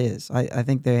think that is. I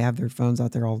think they have their phones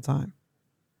out there all the time,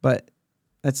 but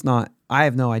that's not. I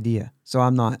have no idea. So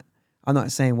I'm not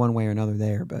saying one way or another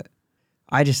there, but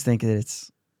I just think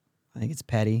that I think it's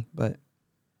petty, but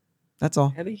that's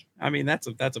all. Petty? I mean, that's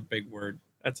a big word.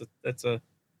 That's a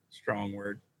strong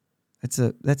word.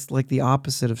 That's like the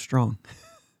opposite of strong.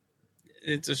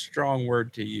 It's a strong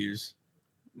word to use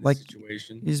in Like, this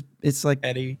situation. It's like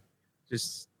Petty,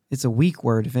 just it's a weak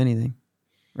word, if anything,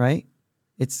 right?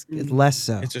 It's less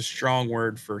so. It's a strong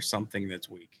word for something that's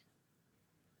weak.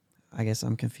 I guess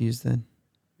I'm confused then.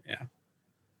 Yeah.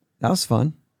 That was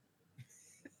fun.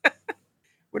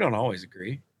 We don't always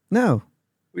agree. No,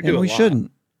 We do. and a we lot.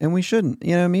 shouldn't. And we shouldn't.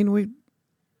 You know what I mean?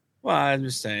 Well, I'm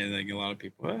just saying, like, a lot of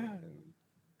people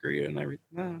agree on everything.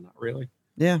 No, not really.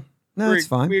 Yeah. No, it's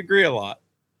fine. We agree a lot.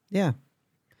 Yeah.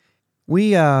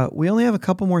 We only have a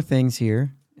couple more things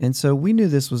here. And so we knew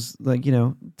this was, like,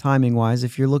 timing wise,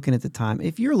 if you're looking at the time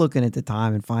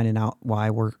and finding out why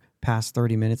we're past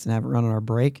 30 minutes and haven't run on our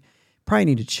break, probably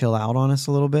need to chill out on us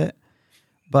a little bit.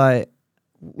 But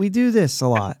we do this a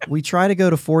lot. We try to go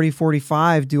to 40,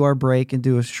 45, do our break, and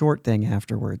do a short thing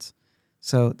afterwards.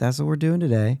 So that's what we're doing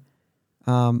today.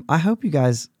 I hope you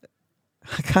guys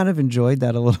kind of enjoyed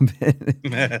that a little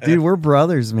bit. Dude, we're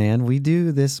brothers, man. We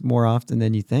do this more often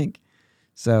than you think.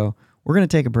 So we're going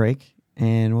to take a break,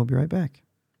 and we'll be right back.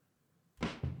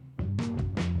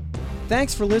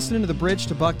 Thanks for listening to the Bridge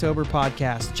to Bucktober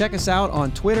podcast. Check us out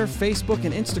on Twitter, Facebook,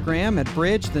 and Instagram at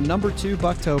Bridge2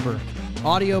 Bucktober.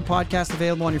 Audio podcast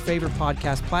available on your favorite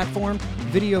podcast platform.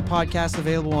 Video podcast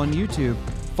available on YouTube.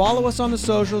 Follow us on the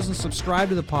socials and subscribe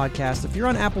to the podcast. If you're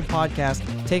on Apple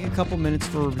Podcasts, take a couple minutes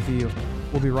for a review.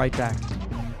 We'll be right back.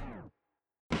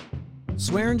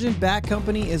 Swearingen Bat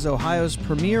Company is Ohio's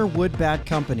premier wood bat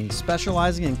company,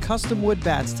 specializing in custom wood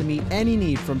bats to meet any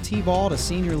need from T-ball to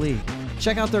senior league.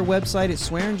 Check out their website at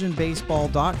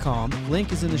swearingenbaseball.com.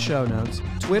 Link is in the show notes.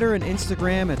 Twitter and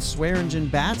Instagram at Swearingen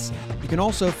Bats. You can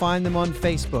also find them on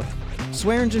Facebook.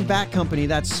 Swearingen Bat Company,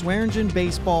 that's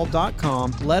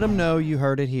swearingenbaseball.com. Let them know you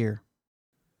heard it here.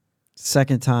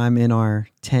 Second time in our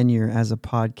tenure as a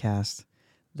podcast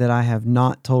that I have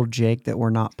not told Jake that we're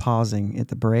not pausing at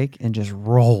the break and just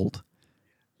rolled.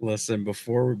 Listen,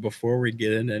 before we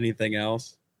get into anything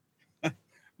else,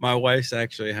 my wife's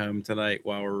actually home tonight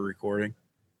while we're recording.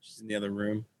 She's in the other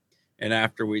room. And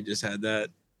after we just had that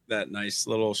nice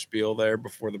little spiel there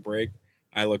before the break,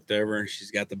 I looked over and she's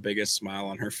got the biggest smile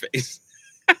on her face.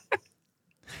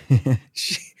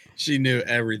 She knew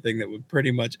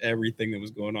pretty much everything that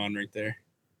was going on right there.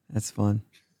 That's fun.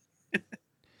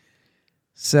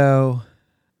 So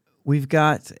we've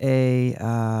got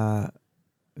a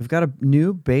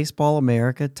new Baseball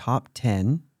America top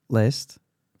 10 list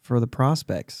for the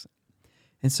prospects.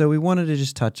 And so we wanted to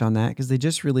just touch on that because they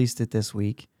just released it this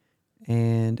week.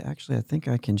 And actually, I think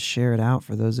I can share it out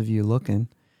for those of you looking.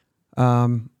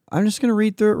 I'm just going to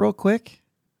read through it real quick.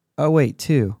 Oh, wait,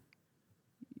 2.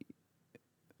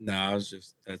 No, I was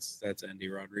just that's Andy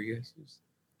Rodriguez.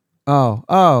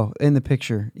 Oh, in the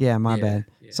picture. Yeah, my bad.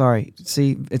 Yeah. Sorry.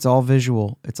 See, it's all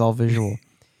visual. Sorry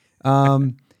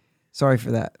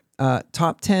for that.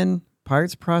 Top 10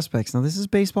 Pirates prospects. Now, this is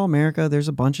Baseball America. There's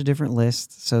a bunch of different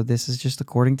lists, so this is just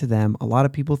according to them. A lot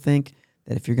of people think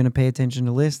that if you're going to pay attention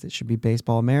to lists, it should be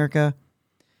Baseball America.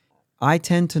 I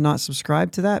tend to not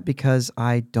subscribe to that because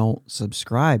I don't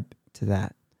subscribe to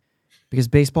that. Because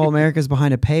Baseball America is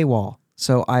behind a paywall,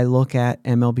 so I look at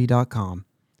MLB.com.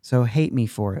 So hate me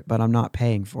for it, but I'm not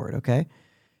paying for it, okay?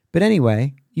 But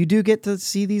anyway, you do get to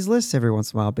see these lists every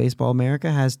once in a while. Baseball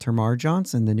America has Termarr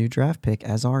Johnson, the new draft pick,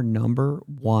 as our number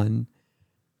 1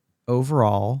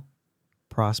 overall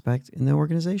prospect in the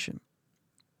organization.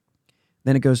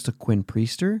 Then it goes to Quinn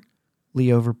Priester,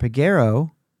 Liover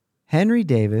Peguero, Henry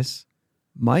Davis,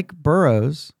 Mike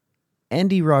Burrows,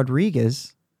 Andy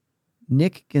Rodriguez,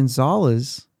 Nick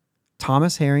Gonzalez,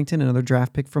 Thomas Harrington, another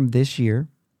draft pick from this year,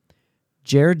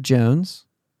 Jared Jones,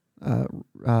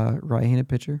 right-handed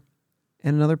pitcher,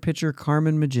 and another pitcher,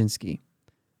 Carmen Majinski.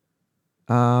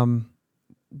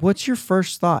 What's your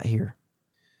first thought here?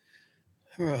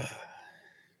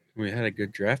 We had a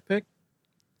good draft pick.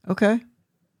 Okay.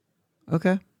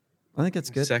 Okay. I think that's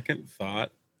good. Second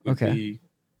thought would Okay. be,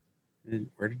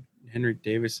 where did Henrik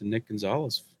Davis and Nick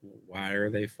Gonzalez? Why are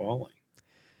they falling?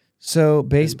 So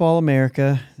Baseball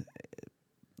America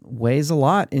weighs a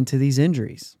lot into these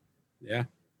injuries. Yeah,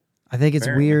 I think it's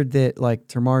apparently. weird that like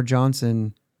Termarr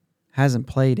Johnson hasn't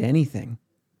played anything.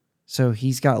 So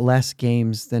he's got less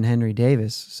games than Henry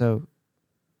Davis. So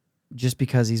just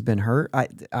because he's been hurt, I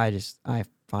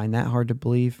find that hard to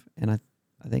believe, and I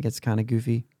think it's kind of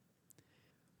goofy.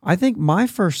 I think my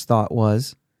first thought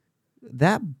was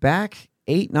that back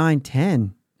 8, 9,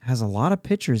 10 has a lot of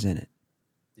pitchers in it.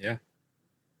 Yeah.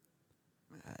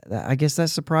 I guess that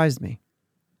surprised me.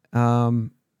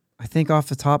 I think off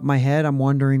the top of my head, I'm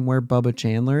wondering where Bubba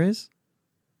Chandler is.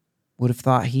 Would have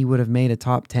thought he would have made a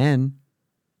top 10.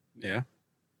 Yeah.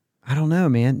 I don't know,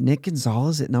 man. Nick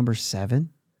Gonzalez at number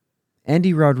 7.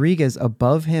 Andy Rodriguez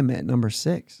above him at number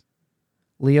 6.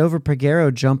 Liover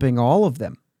Peguero jumping all of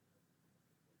them.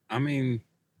 I mean,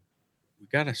 we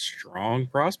got a strong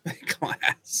prospect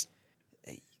class.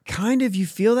 Kind of, you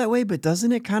feel that way, but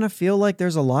doesn't it kind of feel like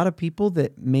there's a lot of people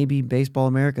that maybe Baseball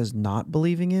America is not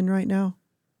believing in right now?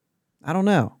 I don't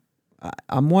know.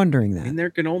 I'm wondering that. I mean, there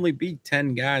can only be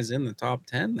 10 guys in the top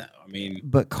 10, though. I mean,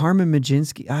 but Carmen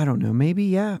Majinski, I don't know. Maybe,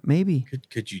 yeah, maybe.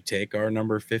 Could you take our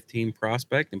number 15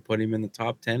 prospect and put him in the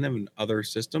top 10 of other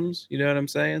systems? You know what I'm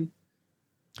saying?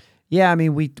 Yeah, I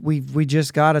mean, we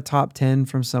just got a top 10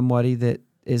 from somebody that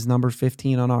is number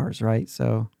 15 on ours, right?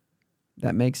 So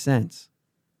that makes sense.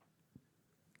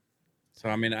 So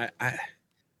I mean, I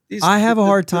have a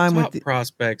hard time with the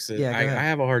prospects. Yeah, I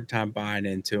have a hard time buying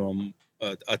into them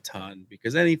a ton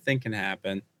because anything can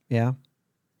happen. Yeah.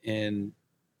 And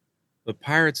the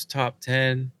Pirates top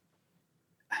 10,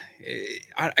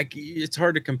 it's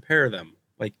hard to compare them.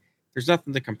 Like, there's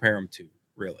nothing to compare them to,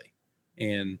 really.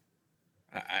 And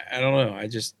I don't know. I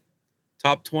just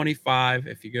top 25.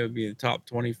 If you go be the top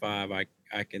 25,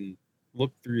 I can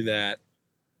look through that,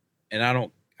 and I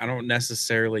don't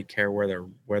necessarily care where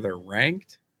they're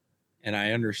ranked, and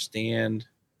I understand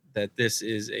that this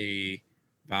is a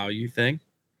value thing,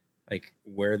 like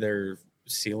where their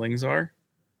ceilings are,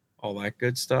 all that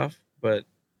good stuff. But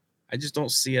I just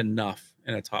don't see enough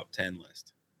in a top 10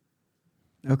 list.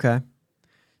 Okay.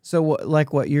 So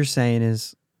what you're saying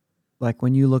is, like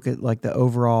when you look at like the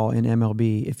overall in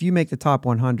MLB, if you make the top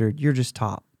 100, you're just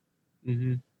top.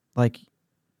 Mm-hmm. Like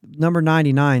number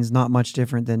 99 is not much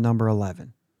different than number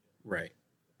 11. Right.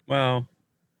 Well,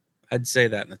 I'd say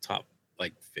that in the top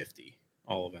like 50,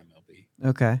 all of MLB.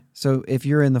 Okay. So if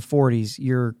you're in the 40s,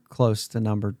 you're close to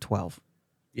number 12.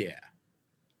 Yeah.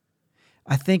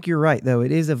 I think you're right, though.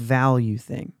 It is a value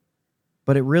thing,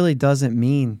 but it really doesn't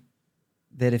mean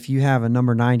that if you have a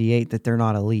number 98 that they're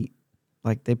not elite.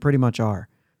 Like they pretty much are.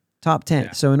 Top 10.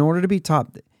 Yeah. So in order to be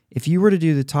top, if you were to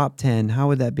do the top 10, how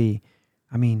would that be?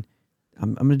 I mean,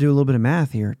 I'm going to do a little bit of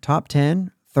math here. Top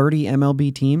 10, 30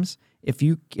 MLB teams. If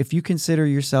you consider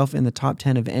yourself in the top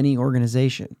 10 of any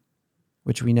organization,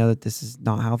 which we know that this is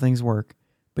not how things work,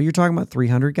 but you're talking about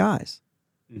 300 guys.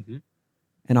 Mm-hmm.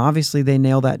 And obviously they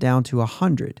nail that down to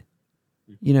 100.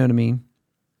 You know what I mean?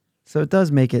 So it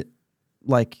does make it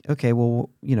like, okay,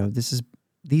 well, you know,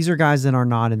 these are guys that are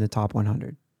not in the top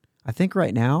 100. I think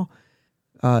right now,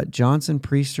 Johnson,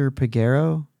 Priester,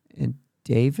 Peguero, and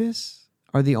Davis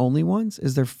are the only ones.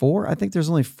 Is there 4? I think there's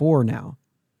only 4 now.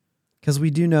 Because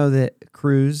we do know that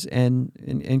Cruz and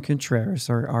Contreras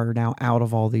are now out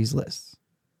of all these lists.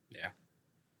 Yeah.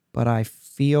 But I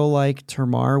feel like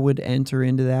Termarr would enter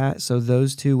into that. So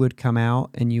those two would come out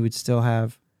and you would still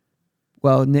have,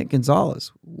 well, Nick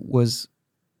Gonzalez was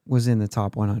in the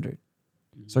top 100.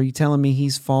 So are you telling me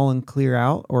he's fallen clear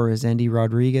out, or is Andy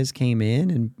Rodriguez came in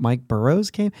and Mike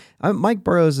Burrows came? Mike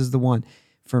Burrows is the one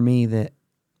for me that,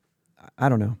 I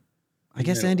don't know. I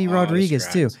guess Andy Rodriguez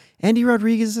too. Andy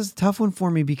Rodriguez is a tough one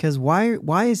for me because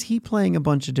why is he playing a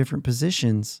bunch of different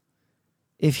positions?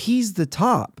 If he's the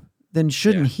top, then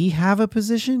shouldn't he have a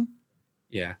position?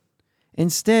 Yeah.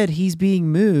 Instead, he's being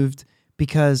moved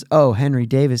because, Henry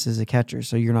Davis is a catcher,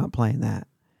 so you're not playing that.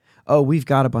 Oh, we've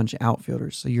got a bunch of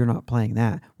outfielders, so you're not playing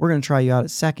that. We're going to try you out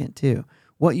at second too.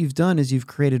 What you've done is you've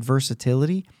created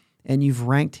versatility and you've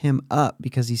ranked him up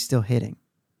because he's still hitting.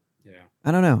 Yeah.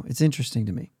 I don't know. It's interesting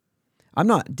to me. I'm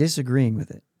not disagreeing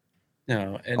with it.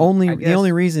 No, and the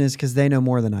only reason is because they know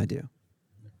more than I do.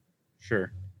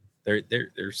 Sure,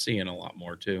 they're seeing a lot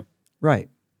more too. Right.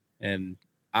 And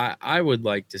I would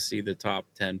like to see the top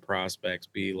 10 prospects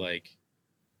be like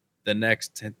the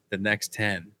next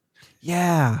 10.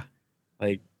 Yeah.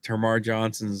 Like Termar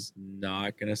Johnson's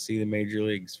not going to see the major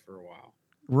leagues for a while.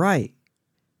 Right. You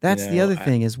That's the know, other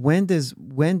thing is when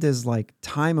does like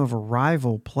time of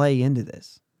arrival play into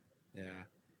this? yeah.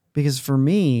 Because for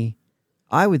me,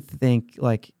 I would think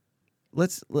like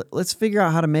let's figure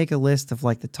out how to make a list of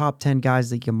like the top 10 guys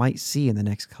that you might see in the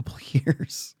next couple of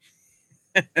years.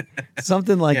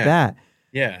 Something like Yeah. that.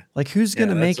 Yeah. Like who's going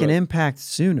to that's make an what- impact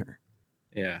sooner?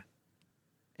 Yeah.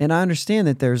 And I understand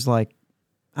that there's like,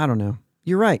 I don't know.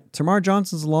 You're right. Tamar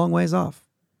Johnson's a long ways off.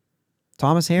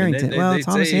 Thomas I mean, Harrington. they Thomas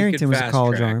say he could Harrington was a fast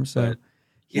college track, arm, so but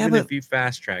yeah, even but if you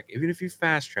fast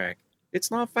track, it's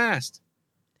not fast.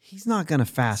 he's not going to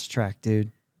fast track,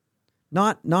 dude.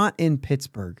 Not in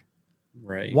Pittsburgh.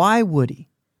 Right. Why would he?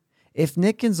 If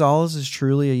Nick Gonzalez is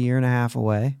truly a year and a half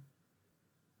away,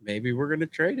 Maybe we're going to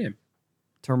trade him.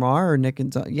 Termar or Nick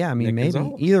Gonzalez. Yeah, I mean, Nick maybe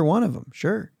Gonzalez. either one of them.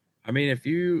 Sure. I mean, if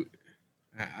you,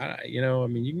 I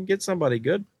mean, you can get somebody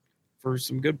good for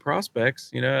some good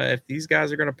prospects. You know, if these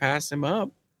guys are going to pass him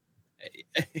up,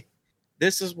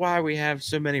 this is why we have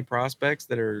so many prospects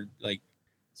that are like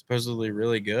supposedly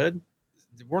really good.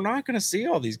 We're not going to see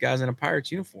all these guys in a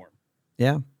Pirates uniform.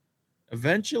 Yeah.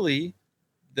 Eventually,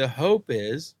 the hope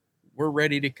is we're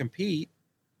ready to compete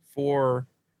for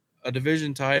a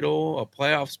division title, a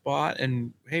playoff spot,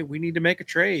 and hey, we need to make a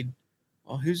trade.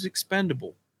 Well, who's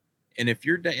expendable? And if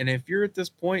you're at this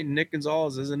point and Nick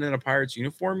Gonzalez isn't in a Pirates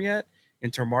uniform yet,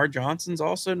 and Termar Johnson's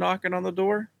also knocking on the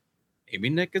door, maybe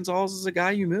Nick Gonzalez is a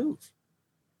guy you move.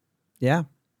 Yeah.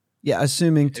 Yeah,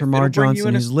 assuming If it'll Termar bring you Johnson,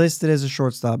 in a- who's listed as a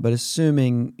shortstop, but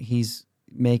assuming he's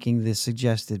making the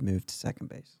suggested move to second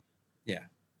base. Yeah.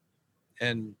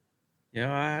 And you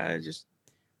know,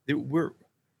 we're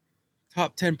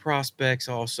top 10 prospects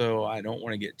also I don't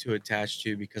want to get too attached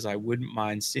to because I wouldn't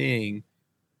mind seeing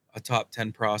a top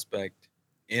 10 prospect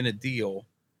in a deal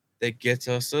that gets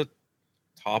us a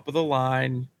top of the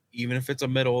line, even if it's a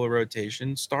middle of the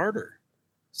rotation starter.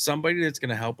 Somebody that's going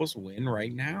to help us win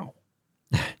right now.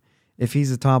 If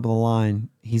he's the top of the line,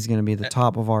 he's going to be the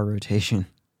top of our rotation.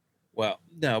 Well,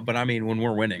 no, but I mean when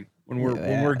we're winning, when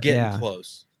we're getting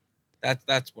close.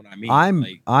 That's what I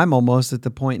mean. I'm almost at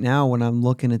the point now when I'm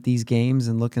looking at these games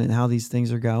and looking at how these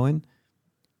things are going.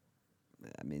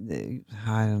 I mean,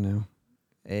 I don't know.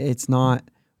 It's not.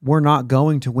 We're not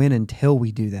going to win until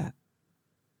we do that.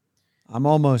 I'm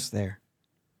almost there.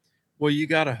 Well, you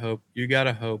gotta hope. You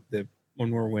gotta hope that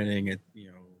when we're winning,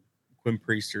 Quinn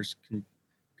Priester's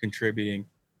contributing,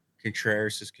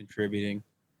 Contreras is contributing,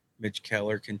 Mitch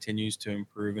Keller continues to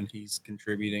improve and he's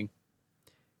contributing.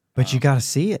 But you got to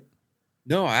see it.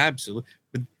 No, absolutely.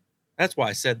 But that's why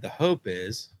I said the hope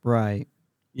is right.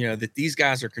 That these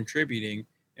guys are contributing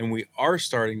and we are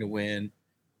starting to win,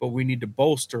 but we need to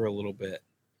bolster a little bit.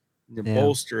 To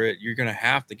bolster it, you're going to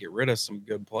have to get rid of some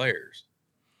good players.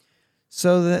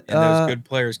 So that those good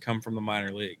players come from the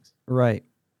minor leagues. Right.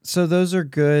 So those are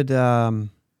good.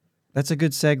 That's a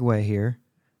good segue here.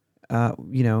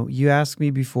 You asked me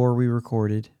before we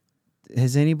recorded,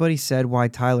 has anybody said why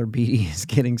Tyler Beede is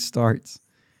getting starts?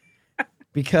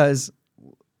 Because,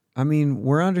 I mean,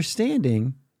 we're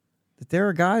understanding that there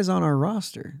are guys on our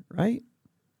roster, right?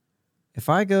 If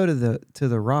I go to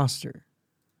the roster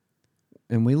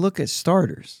and we look at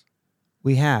starters,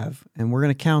 we have, and we're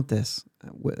going to count this.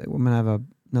 I'm going to have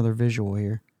another visual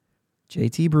here.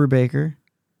 JT Brubaker.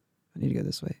 I need to go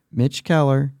this way. Mitch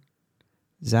Keller,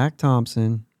 Zach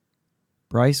Thompson,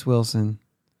 Bryce Wilson.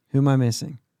 Who am I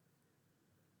missing?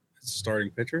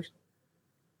 Starting pitchers?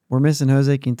 We're missing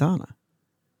Jose Quintana.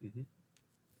 Mm-hmm.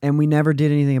 And we never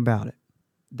did anything about it.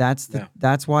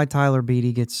 That's why Tyler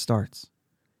Beede gets starts.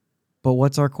 But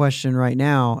what's our question right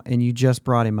now? And you just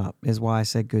brought him up, is why I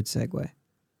said good segue.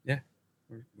 Yeah.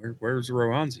 Where's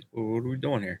Roansy? What are we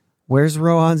doing here? Where's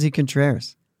Roansy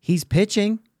Contreras? He's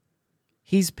pitching.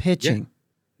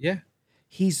 Yeah.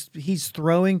 He's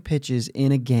throwing pitches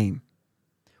in a game.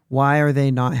 Why are they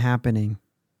not happening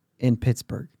in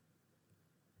Pittsburgh?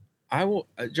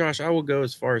 Josh, I will go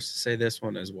as far as to say this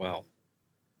one as well.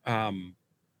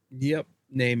 Yep,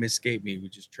 name escaped me. We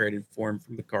just traded for him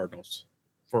from the Cardinals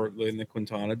in the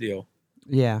Quintana deal.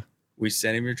 Yeah. We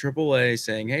sent him to AAA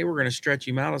saying, hey, we're going to stretch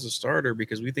him out as a starter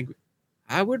because we think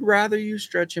I would rather you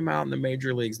stretch him out in the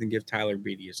major leagues than give Tyler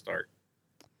Beede a start.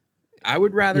 I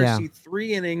would rather see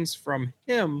 3 innings from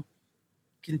him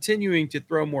continuing to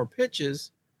throw more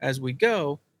pitches as we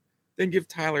go than give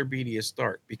Tyler Beede a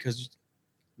start because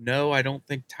no, I don't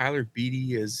think Tyler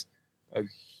Beede is a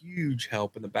huge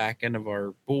help in the back end of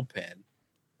our bullpen,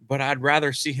 but I'd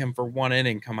rather see him for 1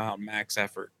 inning come out and max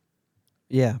effort.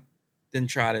 Yeah. Than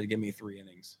try to give me 3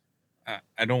 innings.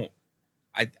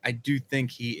 I do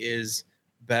think he is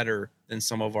better than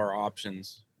some of our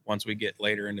options once we get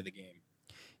later into the game.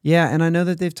 Yeah, and I know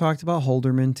that they've talked about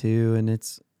Holderman too, and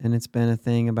it's been a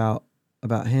thing about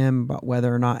him, about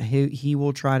whether or not he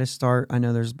will try to start. I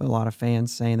know there's a lot of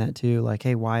fans saying that too, like,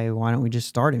 hey, why don't we just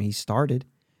start him? He started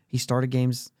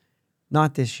games,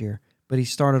 not this year, but he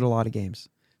started a lot of games.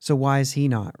 So why is he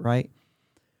not, right?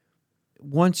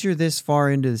 Once you're this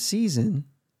far into the season,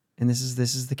 and this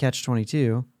is the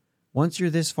catch-22, once you're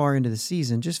this far into the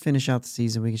season, just finish out the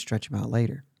season. We can stretch him out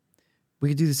later. We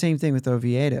could do the same thing with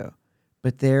Oviedo,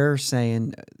 but they're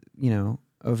saying,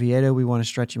 Oviedo, we want to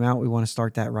stretch him out. We want to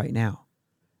start that right now.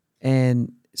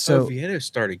 And so Oviedo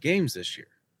started games this year.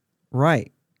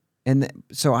 Right. And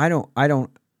so I don't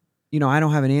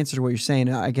have an answer to what you're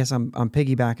saying. I guess I'm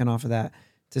piggybacking off of that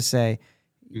to say,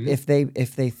 if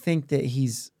they think that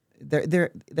he's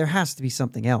there has to be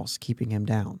something else keeping him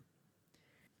down.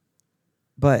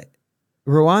 But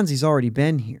Roanzi's already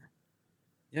been here.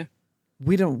 Yeah.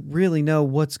 We don't really know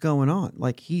what's going on.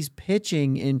 Like, he's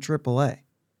pitching in AAA.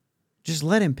 Just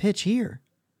let him pitch here.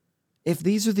 If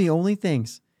these are the only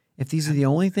things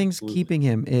Absolutely. keeping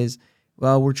him is,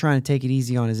 well, we're trying to take it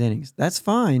easy on his innings. That's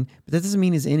fine, but that doesn't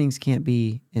mean his innings can't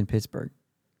be in Pittsburgh.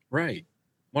 Right.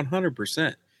 100%.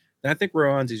 And I think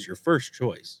Roanzi's your first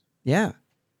choice. Yeah.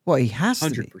 Well, he has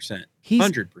to be. 100%. He's,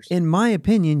 100%. in my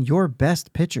opinion, your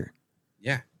best pitcher.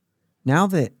 Yeah. Now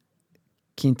that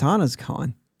Quintana's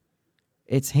gone,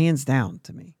 it's hands down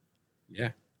to me.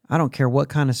 Yeah. I don't care what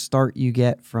kind of start you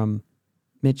get from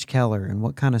Mitch Keller and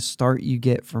what kind of start you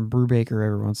get from Brubaker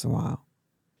every once in a while.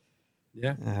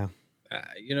 Yeah.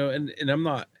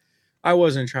 And I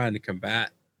wasn't trying to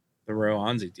combat the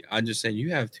Roanzi. I'm just saying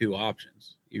you have two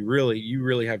options. You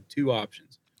really have two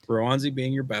options. Roanzi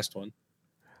being your best one.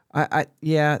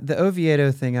 The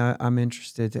Oviedo thing, I'm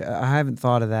interested. I haven't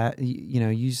thought of that.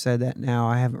 You said that now.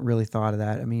 I haven't really thought of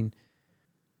that. I mean,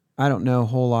 I don't know a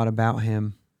whole lot about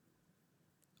him.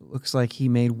 It looks like he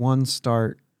made one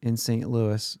start in St.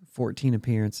 Louis, 14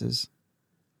 appearances.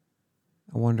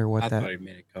 I wonder what I that... thought he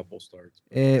made a couple starts.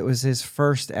 It was his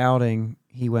first outing.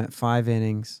 He went 5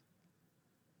 innings.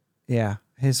 Yeah,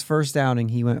 his first outing,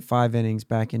 he went 5 innings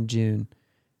back in June,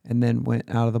 and then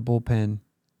went out of the bullpen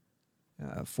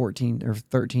 14 or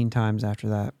 13 times after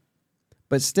that.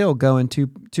 But still going two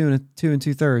and 2/3, 2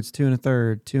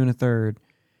 1/3, 2 1/3.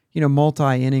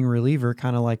 Multi-inning reliever,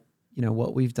 kind of like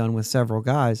what we've done with several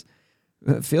guys.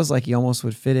 It feels like he almost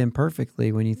would fit in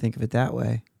perfectly when you think of it that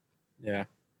way. Yeah.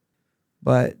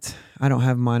 But I don't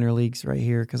have minor leagues right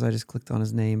here because I just clicked on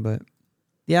his name. But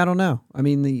yeah, I don't know. I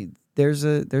mean, there's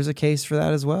a case for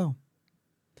that as well.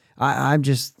 I'm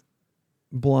just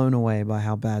blown away by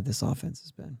how bad this offense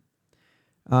has been.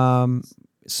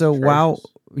 So while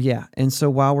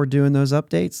we're doing those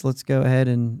updates, let's go ahead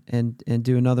and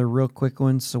do another real quick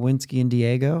one. Suwinski and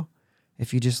Diego.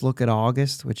 If you just look at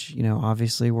August, which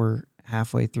obviously we're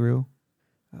halfway through,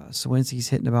 Suwinski's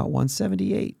hitting about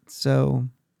 178. So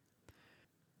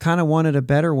kind of wanted a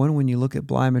better one when you look at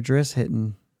Bly Madris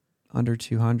hitting under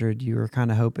 200. You were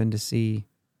kind of hoping to see,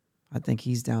 I think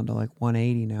he's down to like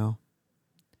 180 now.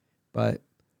 But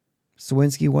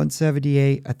Suwinski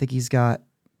 178. I think he's got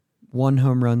 1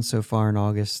 home run so far in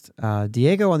August.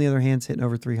 Diego, on the other hand, is hitting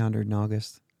over 300 in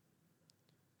August.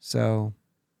 So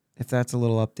if that's a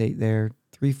little update there,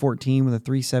 314 with a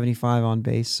 375 on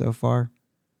base so far.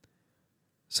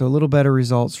 So a little better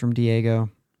results from Diego.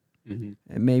 Mm-hmm.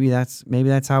 And maybe that's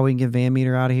how we can get Van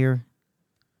Meter out of here.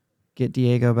 Get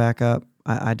Diego back up.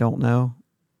 I don't know.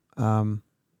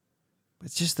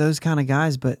 It's just those kind of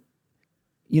guys. But,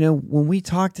 when we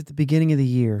talked at the beginning of the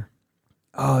year,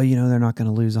 they're not going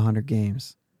to lose 100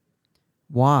 games.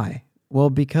 Why?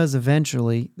 Well, because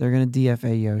eventually they're going to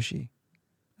DFA Yoshi.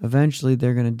 Eventually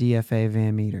they're going to DFA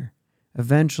Van Meter.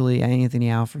 Eventually Anthony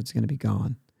Alfred's going to be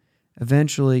gone.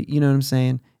 Eventually, you know what I'm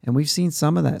saying? And we've seen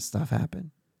some of that stuff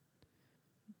happen.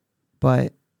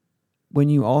 But when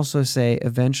you also say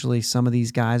eventually some of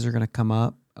these guys are going to come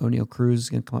up, O'Neal Cruz is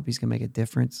going to come up, he's going to make a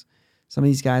difference. Some of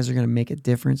these guys are going to make a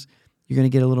difference. You're going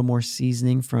to get a little more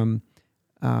seasoning from,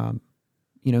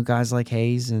 guys like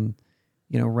Hayes, and,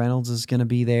 Reynolds is going to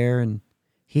be there, and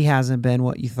he hasn't been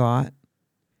what you thought.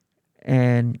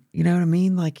 And you know what I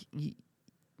mean? Like,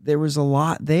 there was a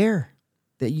lot there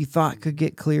that you thought could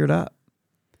get cleared up,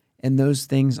 and those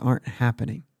things aren't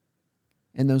happening.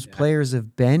 And those players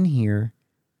have been here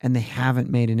and they haven't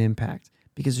made an impact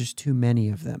because there's too many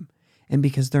of them, and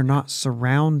because they're not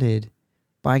surrounded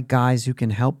by guys who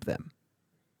can help them.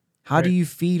 How do you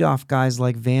feed off guys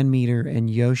like Van Meter and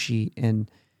Yoshi and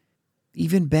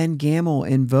even Ben Gamel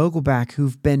and Vogelback,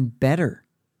 who've been better?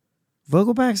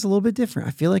 Vogelback's a little bit different.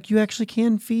 I feel like you actually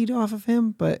can feed off of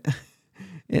him, but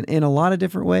in a lot of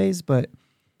different ways. But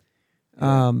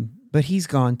But he's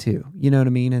gone too. You know what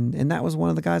I mean? And that was one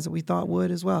of the guys that we thought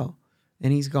would as well.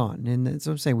 And he's gone. And that's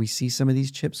what I'm saying. We see some of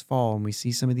these chips fall and we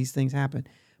see some of these things happen.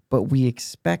 But we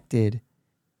expected,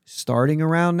 starting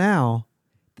around now,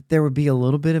 that there would be a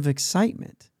little bit of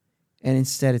excitement. And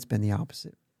instead it's been the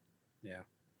opposite. Yeah.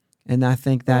 And I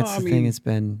think that's the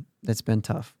thing that's been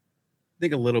tough. I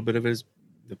think a little bit of it is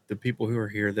the people who are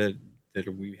here that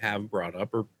we have brought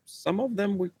up, or some of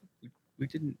them we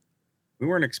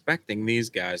weren't expecting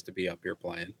these guys to be up here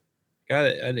playing.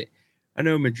 I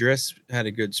know Madris had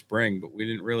a good spring, but we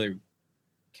didn't really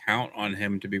count on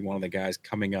him to be one of the guys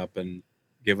coming up and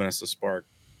giving us a spark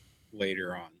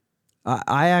later on.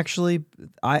 I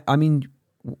mean,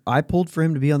 I pulled for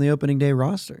him to be on the opening day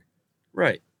roster.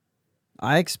 Right.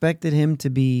 I expected him to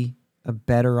be a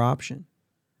better option.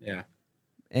 Yeah.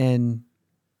 And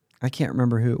I can't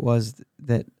remember who it was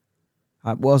that.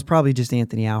 Well, it was probably just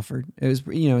Anthony Alford. It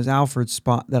was Alford's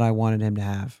spot that I wanted him to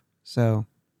have. So,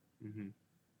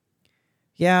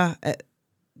 yeah.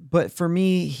 But for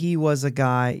me, he was a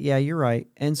guy. Yeah, you're right.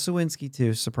 And Sawinski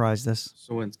too surprised us.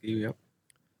 Sawinski, yep.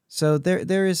 So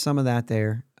there is some of that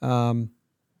there. But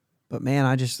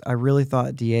man, I really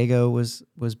thought Diego was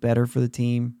better for the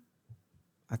team.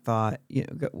 I thought,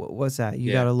 what's that?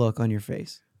 You got a look on your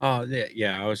face. Oh,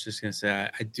 yeah. I was just gonna say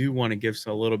I do want to give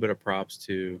a little bit of props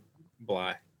to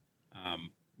Bly,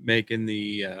 making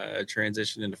the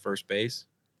transition into first base.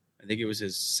 I think it was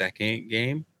his second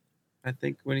game. I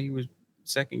think when he was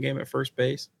second game at first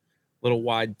base, little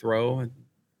wide throw,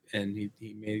 and he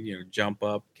made jump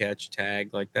up, catch,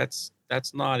 tag. Like that's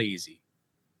not easy.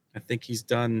 I think he's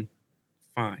done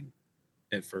fine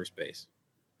at first base.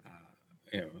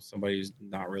 Somebody who's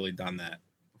not really done that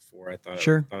before. I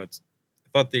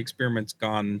thought the experiment's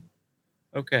gone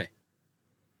okay.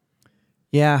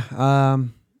 Yeah,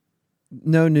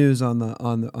 no news on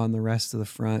the rest of the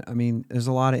front. I mean, there's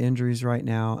a lot of injuries right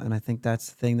now, and I think that's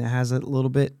the thing that has it a little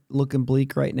bit looking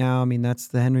bleak right now. I mean, that's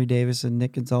the Henry Davis and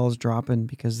Nick Gonzalez dropping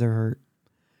because they're hurt.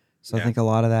 So I think a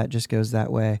lot of that just goes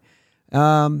that way.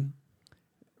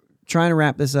 Trying to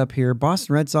wrap this up here.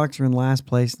 Boston Red Sox are in last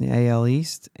place in the AL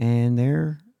East, and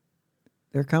they're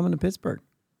coming to Pittsburgh.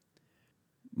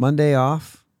 Monday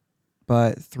off,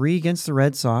 but 3 against the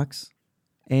Red Sox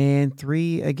and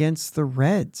 3 against the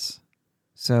Reds.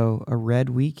 So a red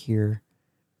week here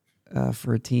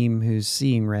for a team who's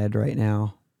seeing red right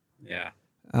now. Yeah.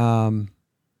 I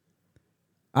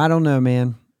don't know,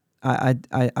 man.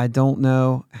 I don't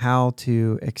know how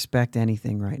to expect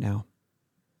anything right now.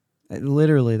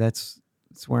 Literally, that's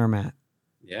where I'm at.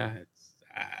 Yeah,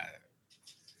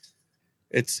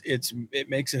 it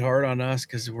makes it hard on us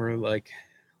because we're like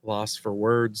lost for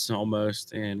words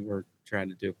almost, and we're trying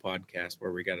to do a podcast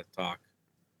where we got to talk.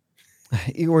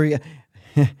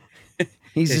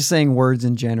 He's just saying words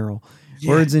in general.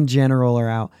 Yeah. Words in general are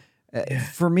out.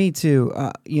 For me too.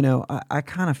 I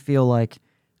kind of feel like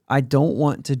I don't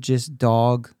want to just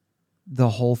dog the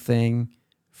whole thing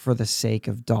for the sake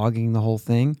of dogging the whole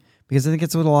thing, because I think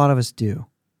it's what a lot of us do.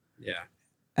 Yeah.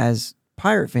 As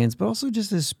Pirate fans, but also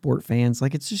just as sport fans.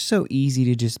 Like, it's just so easy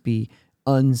to just be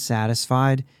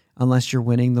unsatisfied unless you're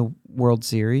winning the World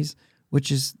Series, which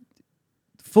is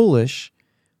foolish,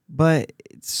 but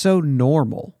it's so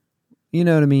normal. You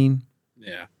know what I mean?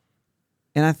 Yeah.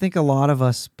 And I think a lot of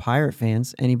us Pirate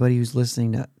fans, anybody who's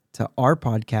listening to our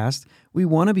podcast, we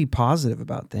want to be positive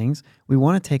about things. We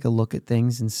want to take a look at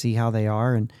things and see how they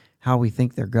are and how we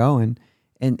think they're going,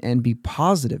 and be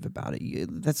positive about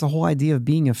it. That's the whole idea of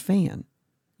being a fan.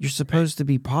 You're supposed to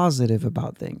be positive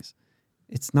about things.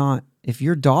 It's not, if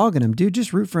you're dogging them, dude,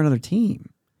 just root for another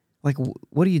team. Like,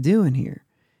 what are you doing here?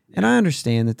 Yeah. And I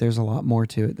understand that there's a lot more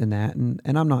to it than that. And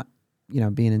I'm not,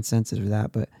 being insensitive to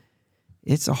that, but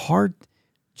it's a hard,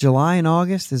 July and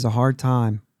August is a hard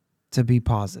time to be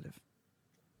positive.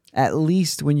 At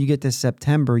least when you get to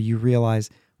September, you realize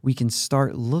we can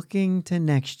start looking to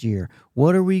next year.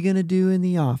 What are we going to do in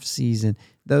the off season?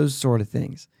 Those sort of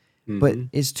things. Mm-hmm. But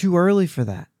it's too early for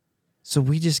that. So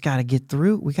we just got to get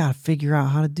through. We got to figure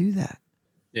out how to do that.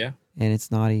 Yeah. And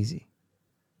it's not easy.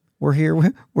 We're here.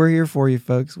 We're here for you,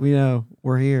 folks. We know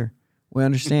we're here. We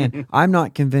understand. I'm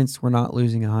not convinced we're not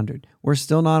losing 100. We're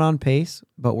still not on pace,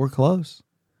 but we're close.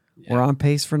 Yeah. We're on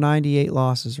pace for 98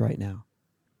 losses right now.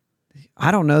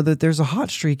 I don't know that there's a hot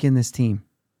streak in this team.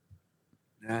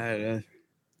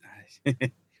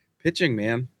 Pitching,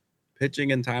 man.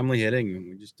 Pitching and timely hitting.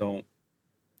 We just don't.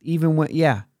 Even when,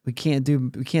 we can't do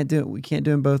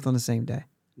them both on the same day.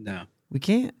 No. We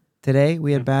can't. Today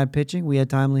we had bad pitching, we had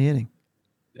timely hitting.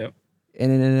 Yep.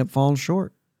 And it ended up falling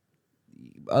short.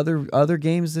 Other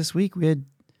games this week we had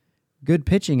good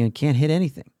pitching and can't hit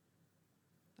anything.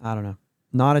 I don't know.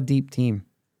 not a deep team.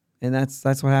 And that's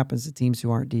what happens to teams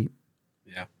who aren't deep.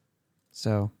 Yeah.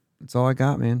 So that's all I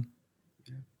got, man.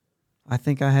 Yeah. I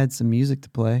think I had some music to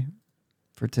play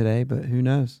for today, but who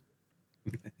knows?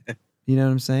 You know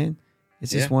what I'm saying?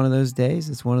 It's just one of those days.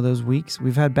 It's one of those weeks.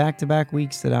 We've had back-to-back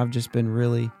weeks that I've just been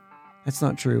really... That's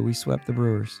not true. We swept the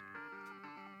Brewers.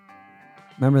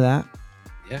 Remember that?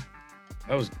 Yeah.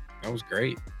 That was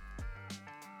great.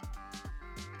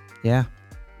 Yeah.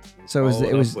 So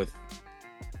it was with...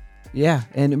 Yeah,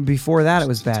 and before that it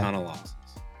was bad. A ton of losses.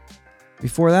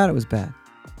 Before that it was bad.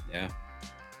 Yeah.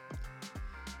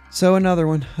 So another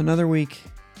week.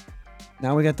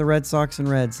 Now we got the Red Sox and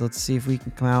Reds. Let's see if we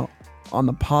can come out on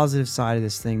the positive side of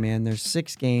this thing, man. There's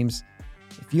 6 games.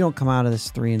 If you don't come out of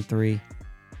this 3-3,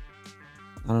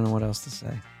 I don't know what else to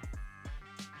say.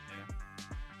 Yeah.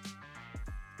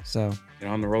 So get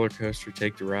on the roller coaster,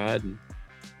 take the ride, and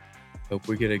hope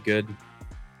we get a good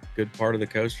part of the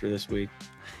coaster this week.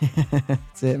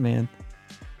 That's it, man.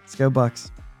 Let's go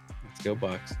Bucks. Let's go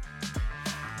Bucks.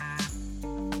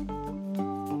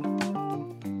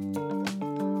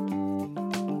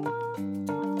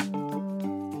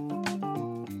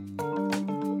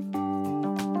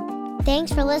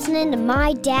 Thanks for listening to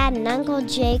my dad and Uncle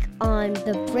Jake on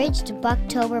the Bridge to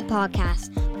Bucktober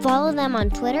podcast. Follow them on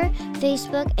Twitter,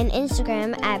 Facebook, and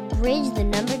Instagram at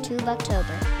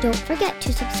Bridge2Bucktober. Don't forget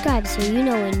to subscribe so you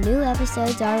know when new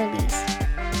episodes are released.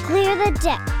 Clear the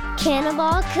deck,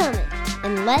 cannonball coming,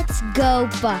 and let's go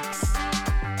Bucks!